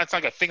 That does not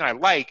sound like a thing I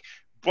like,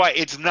 but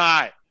it's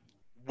not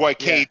what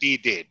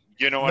KD did.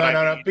 You know what I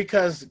mean? No,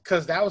 because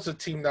that was a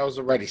team that was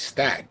already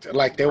stacked.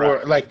 Like they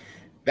were like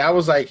that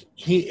was like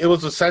it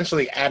was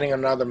essentially adding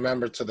another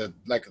member to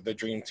the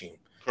dream team.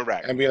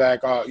 Correct. And be like,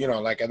 oh,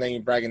 and then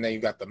you bragging that you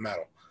got the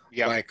medal.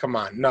 Yeah. Like, come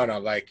on. No,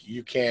 like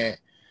you can't.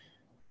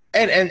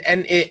 And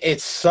it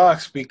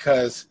sucks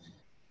because,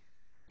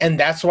 and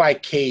that's why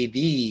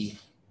KD,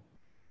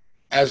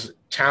 as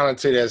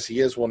talented as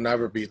he is, will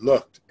never be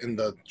looked in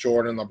the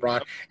Jordan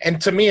LeBron.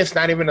 And to me, it's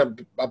not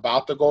even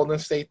about the Golden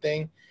State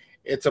thing.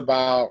 It's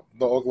about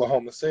the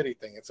Oklahoma City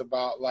thing. It's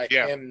about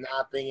him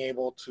not being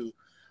able to,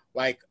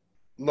 like,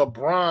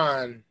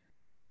 LeBron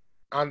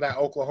on that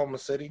Oklahoma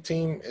City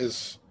team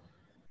is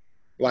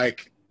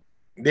like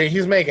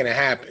he's making it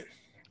happen.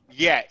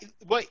 Yeah,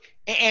 but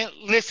and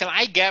listen,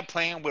 I get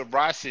playing with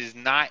Russ is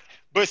not,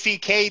 but see,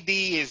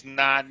 KD is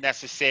not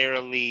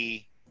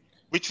necessarily,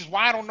 which is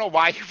why I don't know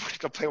why he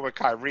would play with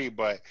Kyrie,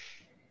 but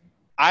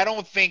I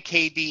don't think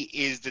KD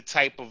is the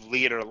type of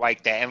leader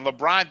like that. And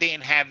LeBron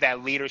didn't have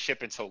that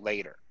leadership until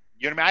later.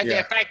 You know what I mean?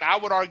 In fact, I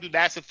would argue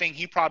that's the thing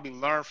he probably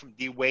learned from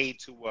D Wade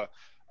to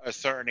a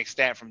certain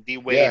extent, from D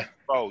Wade and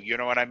Bo. You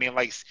know what I mean?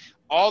 Like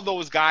all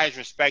those guys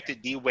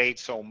respected D Wade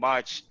so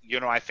much.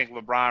 I think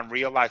LeBron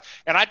realized,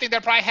 and I think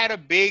that probably had a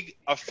big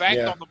effect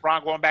on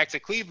LeBron going back to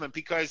Cleveland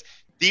because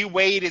D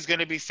Wade is going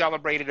to be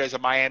celebrated as a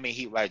Miami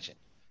Heat legend.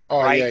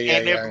 Oh, right? yeah.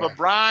 And if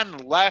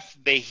LeBron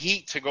left the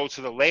Heat to go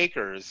to the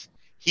Lakers,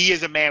 he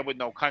is a man with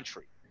no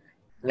country.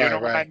 You know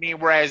what I mean?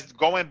 Whereas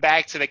going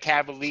back to the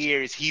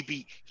Cavaliers,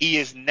 he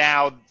is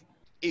now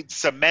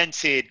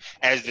cemented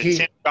as the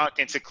Tim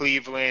Duncan to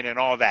Cleveland and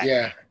all that.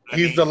 Yeah,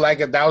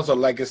 that was a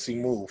legacy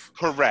move.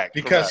 Correct.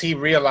 Because he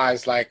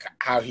realized like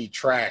how he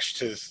trashed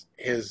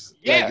his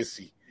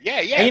legacy. Yeah.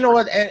 And you know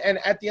what? And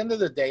at the end of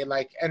the day,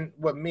 like, and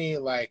with me,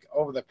 like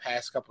over the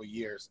past couple of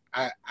years,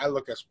 I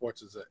look at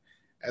sports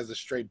as a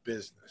straight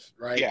business,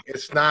 right? Yeah.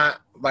 It's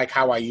not like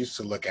how I used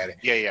to look at it.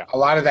 Yeah. A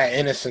lot of that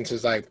innocence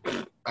is like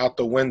out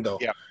the window.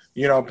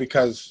 Yeah.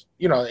 Because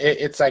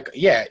it's like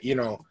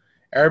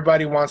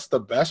everybody wants the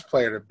best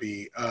player to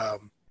be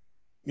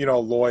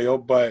loyal,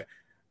 but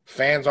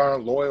fans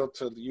aren't loyal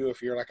to you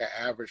if you're like an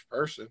average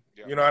person.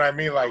 Yeah. You know what I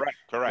mean? Like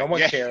correct. No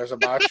one cares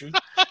about you.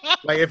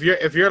 Like if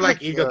you're like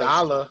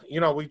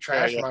Iguodala, we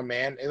trash my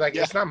man. Like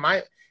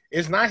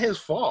it's not his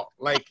fault.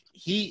 Like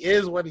he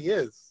is what he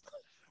is.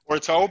 Or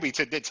Toby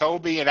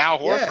and Al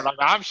Horford. Yeah.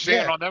 I'm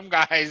shitting on them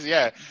guys.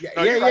 Yeah.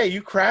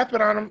 You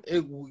crapping on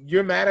them.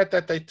 You're mad at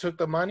that they took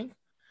the money.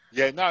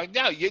 Yeah, and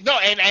you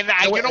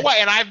know what?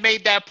 And I've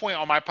made that point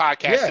on my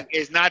podcast.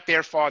 It's not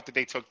their fault that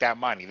they took that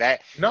money.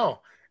 No,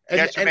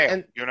 Get your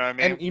mail. You know what I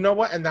mean? And you know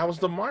what? And that was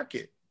the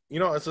market. You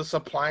know, it's a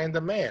supply and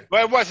demand.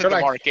 Well, it wasn't the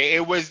market.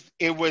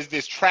 It was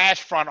this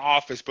trash front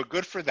office, but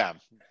good for them.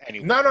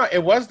 Anyway. No,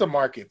 it was the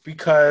market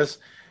because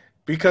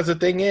the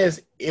thing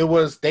is,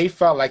 they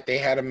felt like they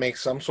had to make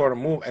some sort of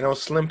move, and it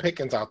was slim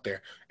pickings out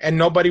there, and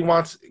nobody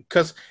wants,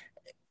 because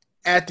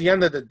at the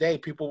end of the day,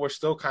 people were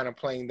still kind of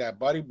playing that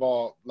buddy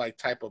ball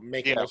type of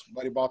making those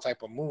buddy ball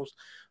type of moves.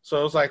 So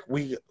it was like,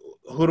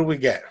 who do we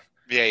get?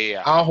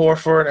 Yeah. Al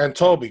Horford and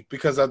Toby,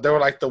 because they were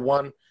like the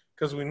one,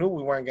 because we knew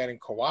we weren't getting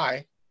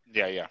Kawhi.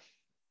 Yeah.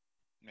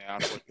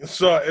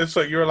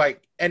 So you're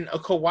like, and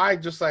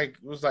Kawhi just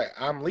was like,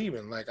 I'm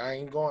leaving. Like, I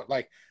ain't going.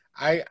 Like,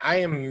 I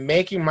am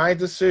making my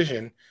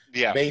decision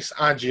based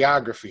on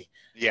geography,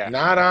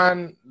 not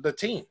on the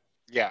team.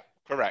 Yeah,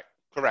 correct.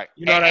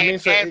 You know what I mean?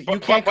 So you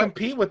can't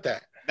compete with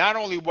that. Not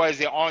only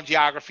was it on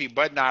geography,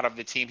 but not of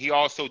the team, he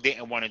also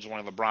didn't want to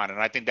join LeBron.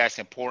 And I think that's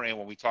important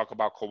when we talk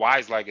about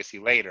Kawhi's legacy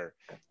later.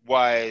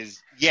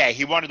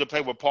 He wanted to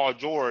play with Paul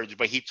George,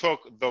 but he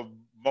took the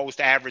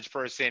most average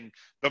person,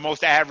 the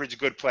most average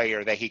good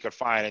player that he could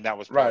find, and that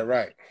was Paul.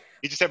 Right.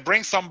 He just said,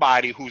 bring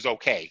somebody who's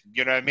okay.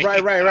 You know what I mean?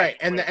 Right.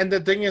 And the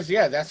thing is,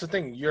 that's the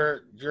thing.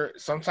 You're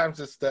sometimes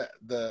it's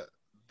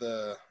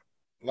the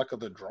luck of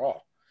the draw.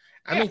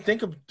 I mean,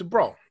 think of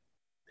bro.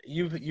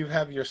 You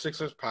have your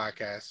Sixers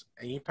podcast,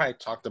 and you probably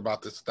talked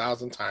about this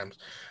 1,000 times,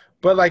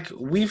 but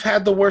we've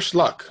had the worst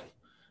luck.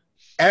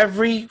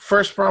 Every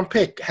first round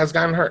pick has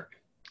gotten hurt.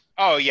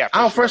 Oh yeah,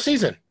 first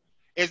season.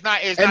 It's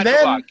not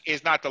the luck.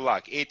 It's not the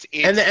luck. It's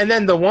and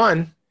then the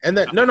one, and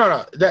then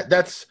no.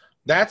 That's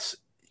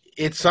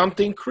it's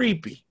something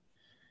creepy.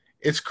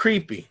 It's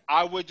creepy.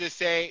 I would just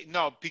say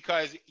no,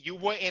 because you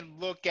wouldn't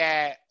look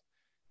at.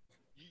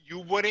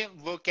 Let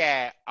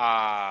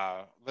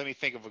me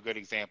think of a good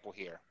example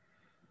here.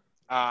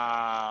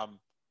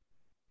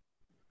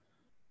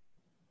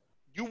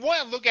 You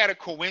wouldn't look at a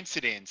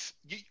coincidence.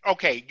 You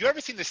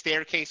ever seen The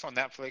Staircase on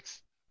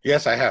Netflix?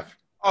 Yes, I have.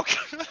 Okay,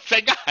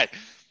 thank God.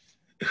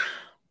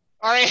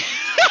 All right.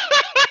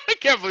 I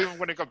can't believe I'm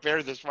going to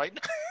compare this right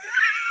now.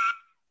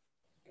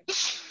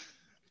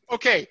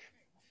 Okay.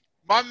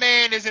 My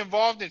man is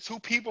involved in two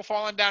people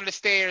falling down the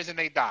stairs and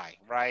they die,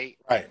 right?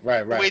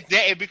 Right.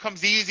 It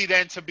becomes easy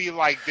then to be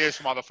like, this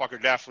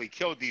motherfucker definitely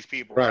killed these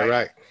people,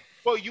 right.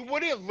 Well, you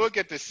wouldn't look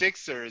at the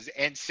Sixers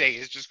and say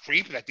it's just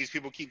creepy that these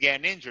people keep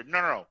getting injured.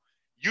 No.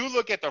 You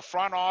look at the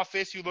front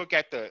office, you look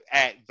at the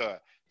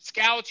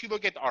scouts, you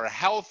look at our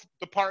health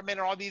department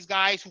and all these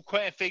guys who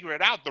couldn't figure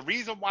it out. The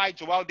reason why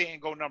Joel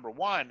didn't go number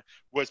one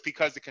was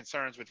because of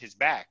concerns with his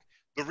back.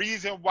 The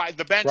reason why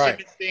the Ben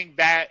Simmons thing,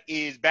 that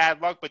is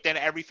bad luck, but then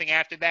everything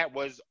after that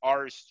was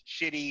our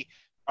shitty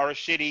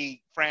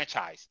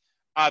franchise.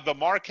 The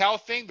Markelle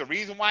thing, the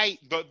reason why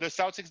the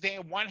Celtics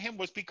didn't want him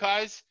was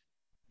because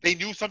they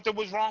knew something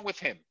was wrong with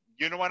him.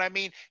 You know what I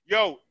mean?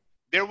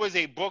 There was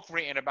a book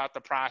written about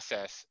the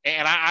process,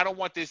 and I don't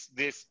want this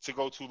to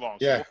go too long,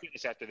 so we'll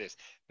finish after this.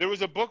 There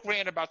was a book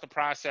written about the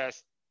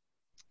process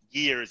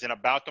years and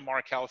about the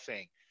Markelle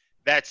thing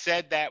that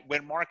said that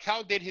when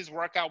Markelle did his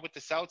workout with the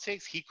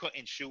Celtics, he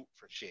couldn't shoot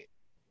for shit.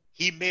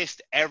 He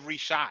missed every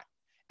shot.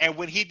 And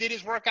when he did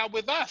his workout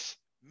with us,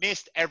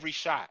 missed every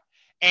shot.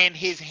 And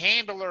his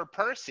handler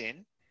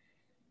person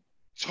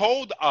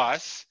told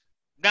us,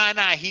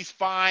 nah, he's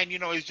fine.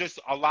 It's just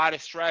a lot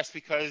of stress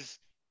because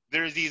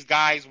there's these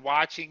guys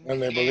watching.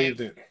 And they believed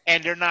it.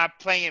 And they're not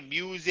playing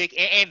music.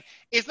 And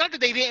it's not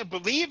that they didn't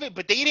believe it,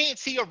 but they didn't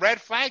see a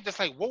red flag that's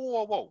like,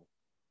 whoa.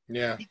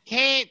 Yeah. He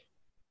can't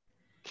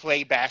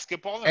play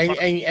basketball.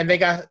 And they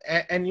got,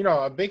 and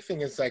a big thing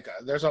is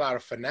there's a lot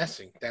of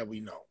finessing that we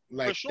know.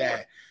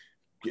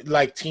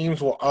 That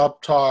teams will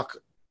up talk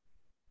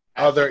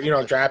other,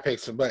 draft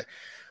picks.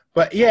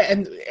 But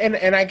yeah,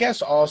 and I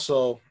guess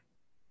also,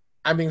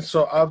 I mean,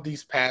 so of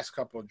these past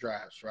couple of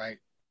drafts, right,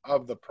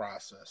 of the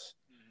process,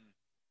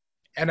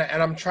 and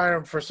I'm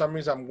trying to, for some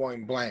reason, I'm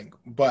going blank.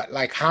 But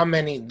how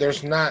many?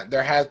 There's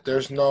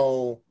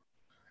no.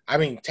 I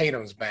mean,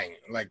 Tatum's banging.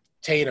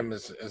 Tatum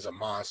is a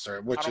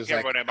monster, which is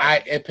nobody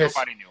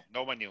knew.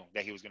 No one knew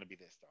that he was going to be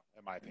this, though,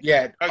 in my opinion.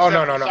 Yeah.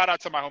 No. Shout out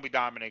to my homie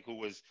Dominic, who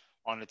was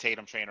on the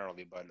Tatum train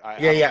early, but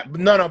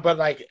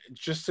but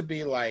just to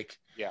be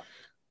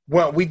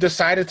well, we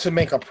decided to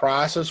make a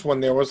process when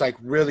there was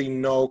really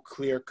no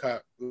clear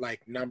cut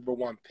number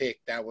one pick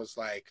that was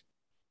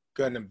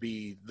gonna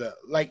be the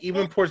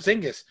even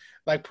Porzingis.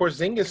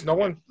 No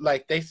one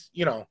they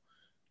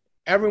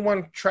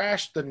everyone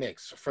trashed the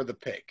Knicks for the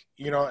pick,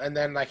 and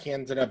then he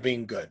ended up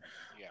being good.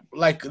 Yeah.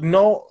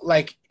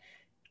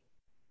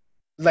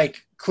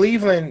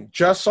 Cleveland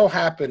just so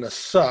happened to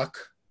suck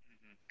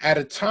at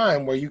a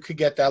time where you could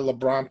get that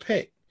LeBron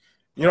pick.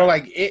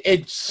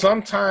 It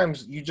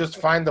sometimes you just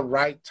find the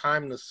right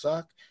time to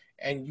suck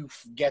and you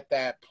get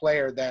that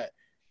player that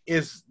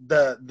is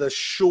the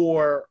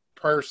sure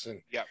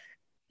person. Yeah.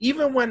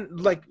 Even when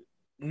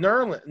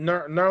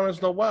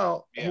Nerlens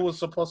Noel, who was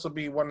supposed to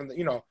be one of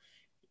the,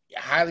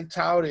 highly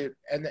touted,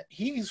 and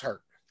he's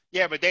hurt.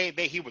 Yeah, but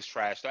he was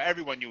trash. So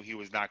everyone knew he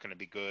was not going to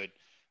be good.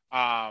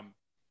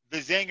 the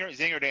Zinger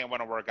didn't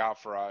want to work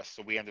out for us,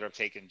 so we ended up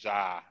taking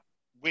Ja,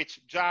 which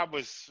Ja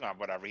was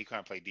whatever. He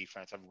couldn't play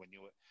defense. Everyone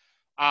knew it.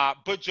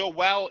 But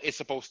Joel is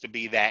supposed to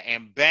be that,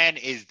 and Ben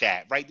is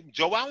that, right?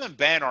 Joel and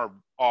Ben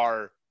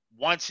are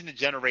once in a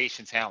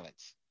generation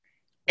talents.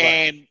 Right.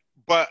 And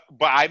but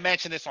I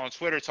mentioned this on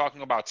Twitter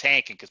talking about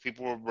tanking because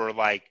people were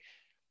like,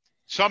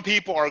 some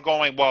people are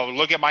going, well,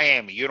 look at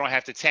Miami. You don't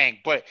have to tank,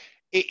 but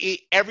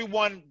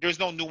everyone, there's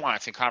no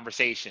nuance in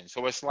conversation.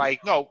 So it's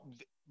like, no,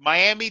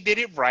 Miami did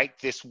it right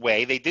this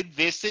way. They did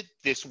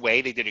this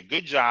way. They did a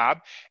good job.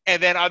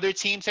 And then other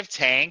teams have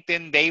tanked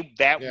and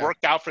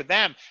worked out for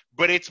them.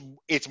 But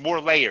it's more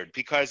layered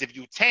because if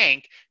you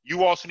tank,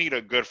 you also need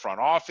a good front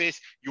office.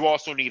 You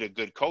also need a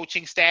good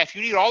coaching staff.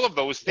 You need all of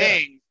those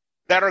things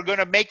that are going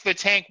to make the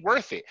tank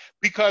worth it.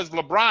 Because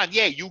LeBron,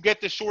 you get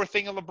the sure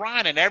thing of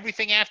LeBron, and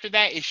everything after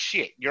that is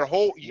shit.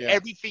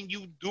 Everything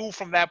you do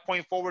from that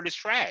point forward is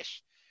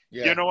trash.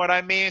 Yeah. You know what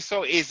I mean?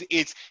 So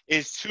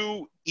it's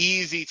too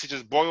easy to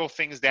just boil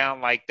things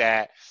down like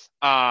that.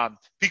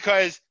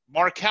 Because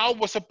Markelle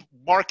was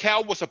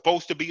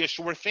supposed to be a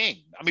sure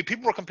thing. I mean,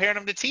 people were comparing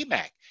him to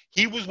T-Mac.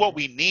 He was what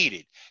we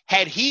needed.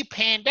 Had he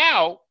panned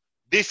out,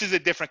 this is a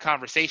different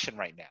conversation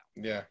right now.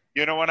 Yeah.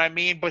 You know what I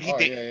mean? But he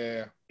didn't.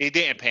 Yeah. He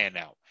didn't pan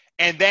out.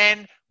 And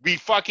then we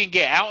fucking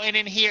get Alton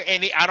in here,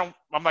 and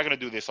I'm not gonna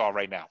do this all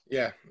right now.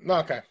 Yeah. No.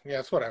 Okay. Yeah.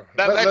 It's whatever.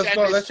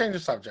 Let's change the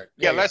subject.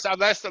 Yeah.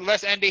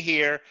 Let's end it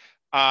here.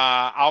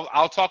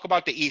 I'll talk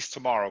about the East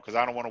tomorrow because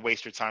I don't want to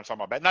waste your time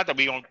talking about that. Not that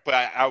we don't,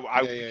 but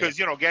because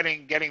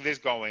getting this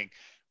going,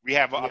 we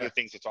have other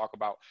things to talk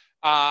about.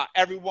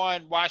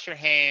 Everyone, wash your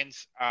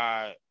hands.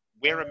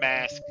 Wear a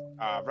mask.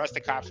 Arrest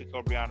the cops who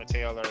killed Breonna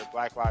Taylor.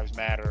 Black Lives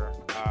Matter.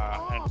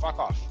 And fuck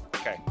off.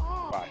 Okay.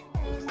 Bye.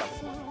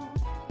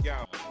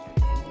 Yo.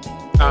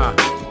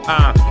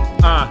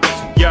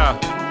 Yo.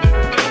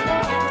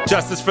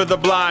 Justice for the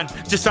blind.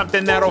 Just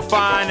something that'll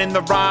find in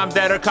the rhyme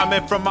that are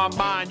coming from my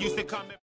mind. Used to come